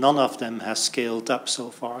 none of them has scaled up so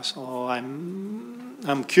far, so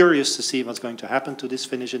I'm curious to see what's going to happen to this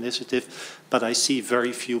Finnish initiative, but I see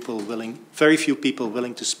very few people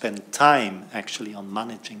willing to spend time actually on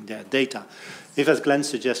managing their data. If, as Glen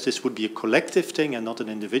suggests, this would be a collective thing and not an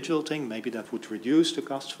individual thing, maybe that would reduce the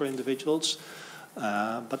cost for individuals.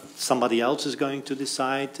 But somebody else is going to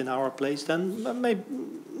decide in our place, then maybe,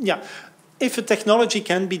 yeah. If a technology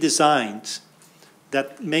can be designed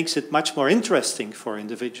that makes it much more interesting for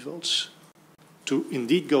individuals to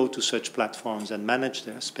indeed go to such platforms and manage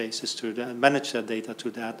their spaces through that, manage their data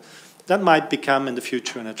through that, that might become in the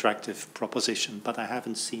future an attractive proposition, but I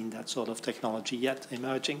haven't seen that sort of technology yet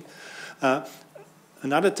emerging.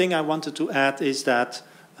 Another thing I wanted to add is that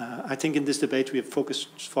I think in this debate we have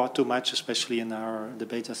focused far too much, especially in our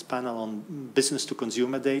debate as panel, on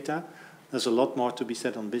business-to-consumer data. There's a lot more to be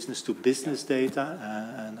said on business-to-business data,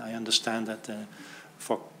 and I understand that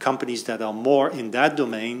for companies that are more in that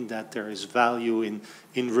domain, that there is value in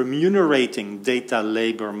remunerating data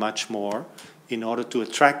labor much more in order to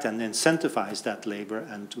attract and incentivize that labor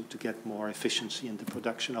and to get more efficiency in the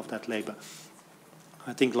production of that labor.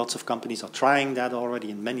 I think lots of companies are trying that already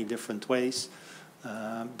in many different ways.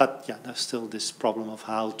 But yeah, there's still this problem of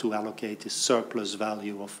how to allocate this surplus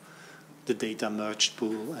value of the data merged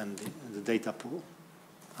pool and the data pool.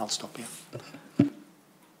 I'll stop here.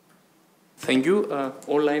 Thank you.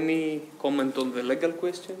 Orla, any comment on the legal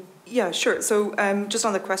question? Yeah, sure. So just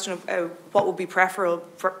on the question of what would be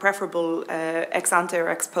preferable ex ante or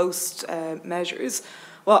ex post measures,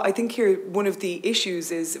 well, I think here one of the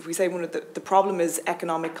issues is, if we say one of the problem is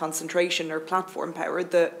economic concentration or platform power,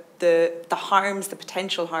 the harms, the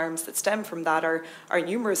potential harms that stem from that are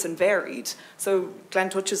numerous and varied. So Glen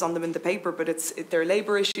touches on them in the paper, but there are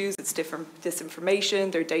labour issues, it's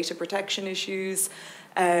disinformation, there are data protection issues,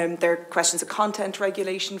 there are questions of content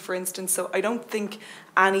regulation, for instance. So I don't think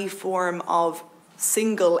any form of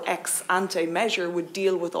single ex ante measure would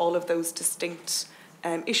deal with all of those distinct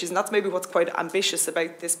issues, and that's maybe what's quite ambitious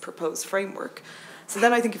about this proposed framework. So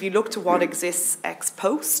then I think if you look to what exists ex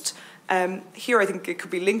post, here I think it could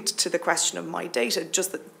be linked to the question of my data,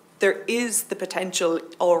 just that there is the potential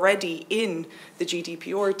already in the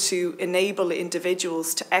GDPR to enable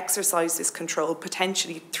individuals to exercise this control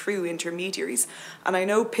potentially through intermediaries. And I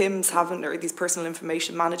know PIMs haven't, or these personal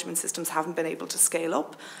information management systems haven't been able to scale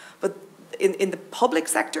up, but in the public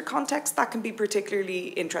sector context, that can be particularly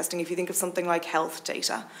interesting if you think of something like health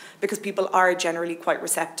data, because people are generally quite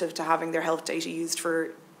receptive to having their health data used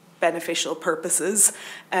for beneficial purposes.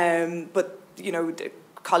 But, you know,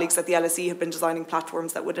 colleagues at the LSE have been designing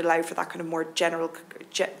platforms that would allow for that kind of more general,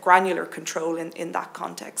 granular control in that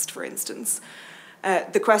context, for instance.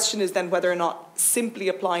 The question is then whether or not simply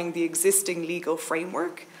applying the existing legal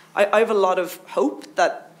framework. I have a lot of hope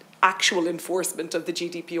that actual enforcement of the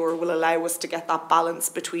GDPR will allow us to get that balance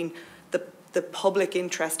between the public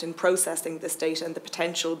interest in processing this data and the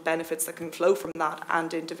potential benefits that can flow from that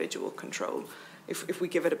and individual control. If we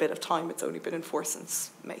give it a bit of time, it's only been enforced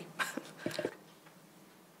since May.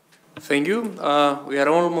 Thank you. We are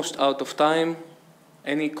almost out of time.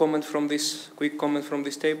 Any comment from this, quick comment from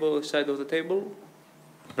this table, side of the table?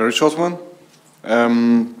 Very short one.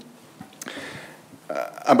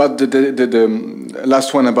 About the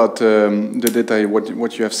last one about the data,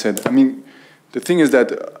 what you have said. I mean, the thing is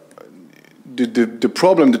that the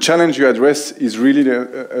problem, the challenge you address is really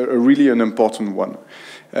really an important one.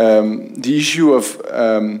 The issue of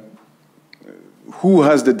who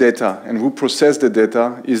has the data and who process the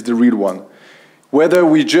data is the real one. Whether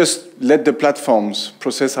we just let the platforms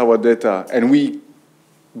process our data and we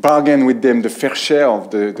bargain with them the fair share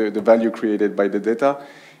of the value created by the data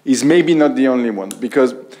is maybe not the only one.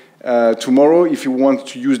 Because tomorrow, if you want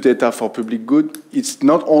to use data for public good, it's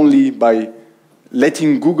not only by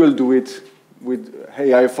letting Google do it with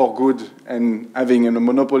AI for good and having a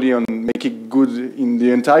monopoly on making good in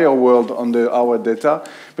the entire world on our data,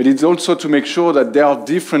 but it's also to make sure that there are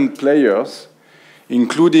different players,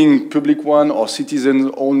 including public one or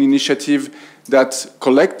citizens' own initiative, that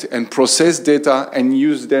collect and process data and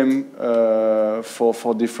use them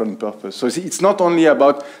for different purposes. So it's not only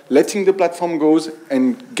about letting the platform go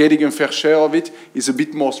and getting a fair share of it. It's a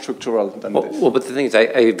bit more structural than this. Well, but the thing is,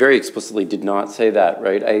 I very explicitly did not say that,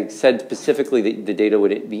 right? I said specifically that the data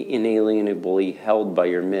would be inalienably held by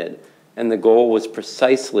your MID. And the goal was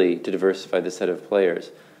precisely to diversify the set of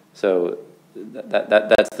players. So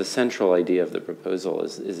that's the central idea of the proposal,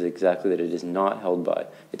 is exactly that it is not held by.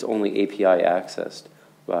 It's only API accessed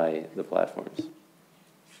by the platforms.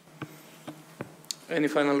 Any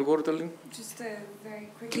final word, Eline? Just very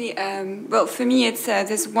quickly. Well, for me, it's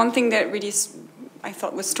there's one thing that really I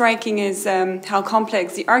thought was striking is how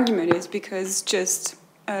complex the argument is, because just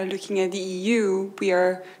looking at the EU, we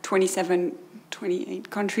are 28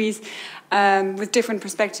 countries with different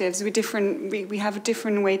perspectives. We have a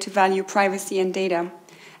different way to value privacy and data,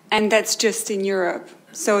 and that's just in Europe.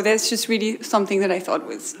 So that's just really something that I thought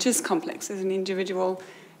was just complex as an individual.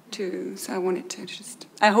 So I wanted to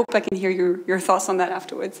I hope I can hear your thoughts on that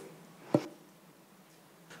afterwards.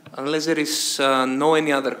 Unless there is no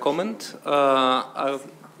any other comment,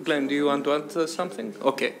 Glen, do you want to add something?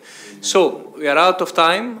 Okay. So we are out of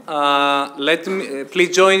time.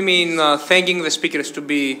 Please join me in thanking the speakers to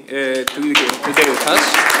be today with us.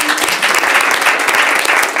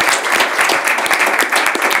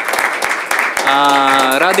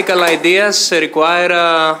 Radical ideas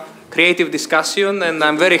require creative discussion, and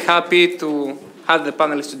I'm very happy to have the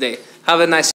panelists today. Have a nice